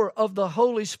power of the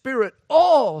Holy Spirit,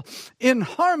 all in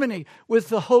harmony with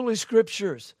the Holy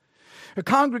Scriptures. A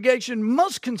congregation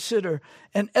must consider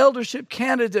an eldership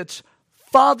candidate's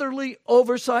fatherly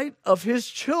oversight of his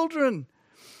children.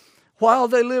 While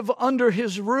they live under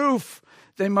his roof,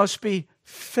 they must be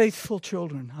faithful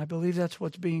children. I believe that's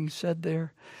what's being said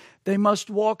there. They must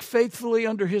walk faithfully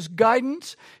under his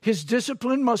guidance. His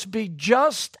discipline must be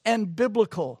just and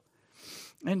biblical.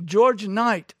 And George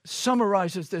Knight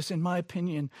summarizes this, in my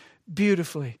opinion,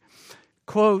 beautifully.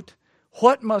 Quote,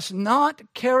 "What must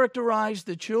not characterize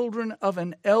the children of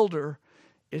an elder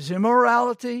is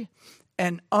immorality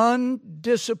and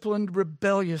undisciplined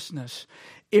rebelliousness.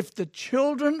 If the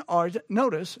children are,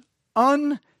 notice,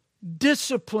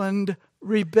 undisciplined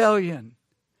rebellion.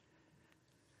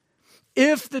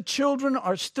 If the children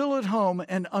are still at home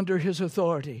and under his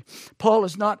authority." Paul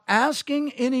is not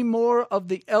asking any more of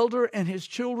the elder and his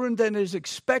children than is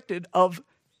expected of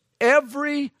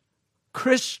every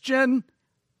Christian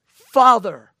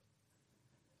father.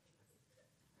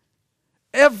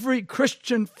 Every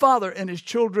Christian father and his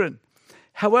children.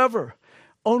 However,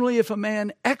 only if a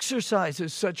man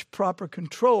exercises such proper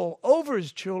control over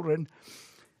his children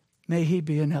may he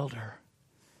be an elder.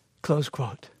 Close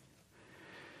quote.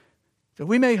 So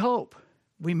we may hope,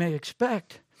 we may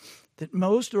expect that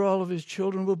most or all of his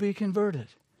children will be converted.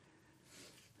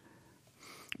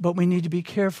 But we need to be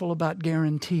careful about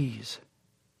guarantees.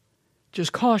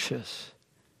 Just cautious,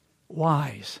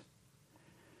 wise,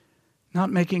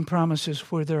 not making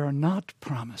promises where there are not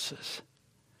promises.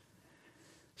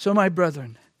 So, my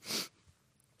brethren,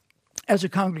 as a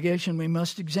congregation, we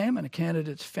must examine a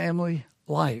candidate's family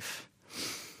life.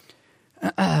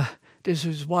 Does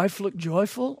his wife look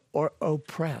joyful or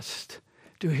oppressed?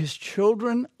 Do his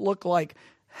children look like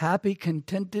happy,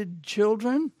 contented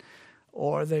children?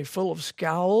 Or are they full of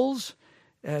scowls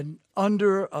and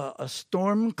under a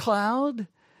storm cloud?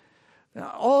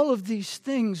 Now, all of these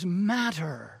things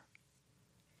matter.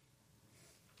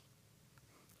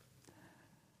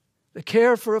 The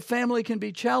care for a family can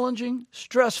be challenging,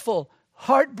 stressful,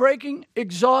 heartbreaking,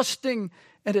 exhausting,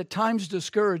 and at times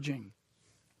discouraging.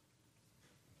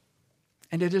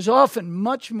 And it is often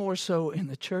much more so in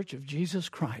the church of Jesus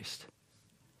Christ.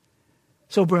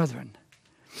 So, brethren,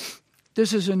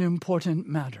 this is an important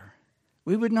matter.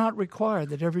 We would not require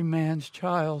that every man's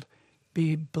child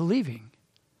be believing,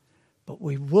 but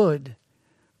we would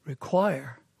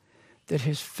require that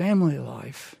his family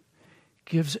life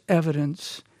gives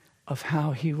evidence of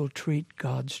how he will treat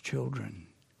God's children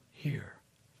here.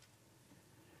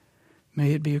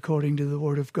 May it be according to the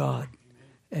Word of God,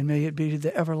 and may it be to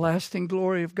the everlasting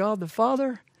glory of God the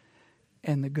Father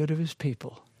and the good of his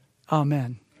people.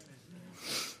 Amen.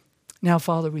 Now,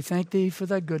 Father, we thank thee for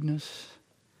thy goodness.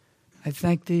 I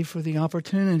thank thee for the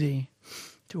opportunity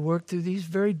to work through these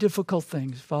very difficult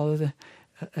things. Father,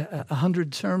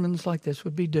 100 sermons like this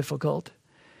would be difficult.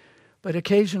 But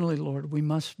occasionally, Lord, we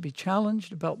must be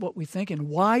challenged about what we think and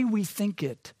why we think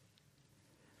it.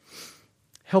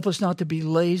 Help us not to be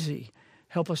lazy.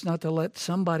 Help us not to let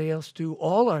somebody else do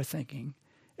all our thinking.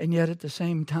 And yet at the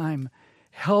same time,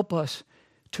 help us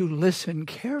to listen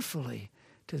carefully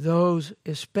to those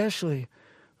especially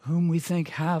whom we think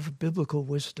have biblical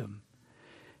wisdom.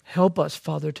 Help us,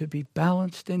 Father, to be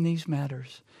balanced in these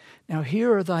matters. Now,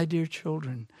 here are thy dear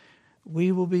children.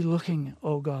 We will be looking,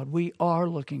 oh God, we are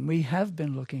looking, we have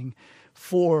been looking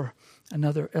for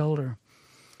another elder.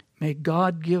 May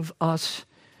God give us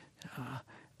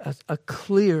a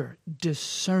clear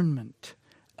discernment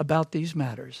about these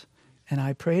matters. And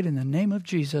I pray it in the name of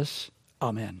Jesus.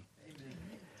 Amen. Amen.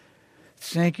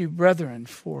 Thank you, brethren,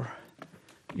 for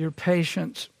your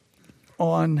patience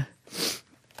on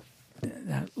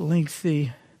that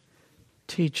lengthy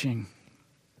teaching.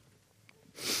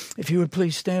 If you would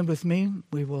please stand with me,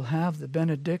 we will have the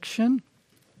benediction.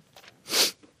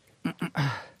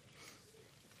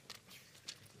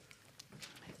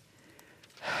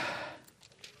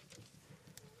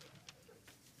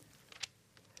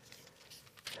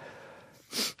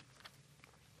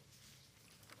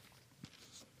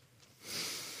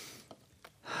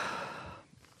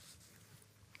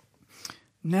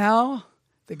 Now,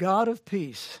 the God of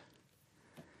peace,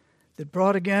 that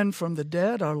brought again from the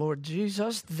dead our Lord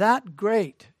Jesus, that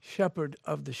great shepherd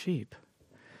of the sheep,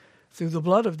 through the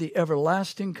blood of the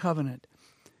everlasting covenant,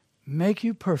 make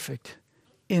you perfect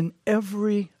in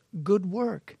every good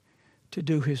work to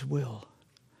do his will,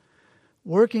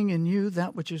 working in you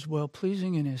that which is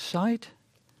well-pleasing in his sight,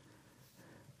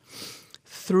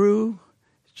 through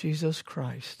Jesus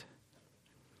Christ,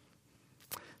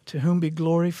 to whom be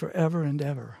glory forever and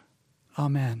ever.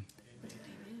 Amen.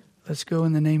 Amen. Let's go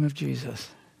in the name of Jesus.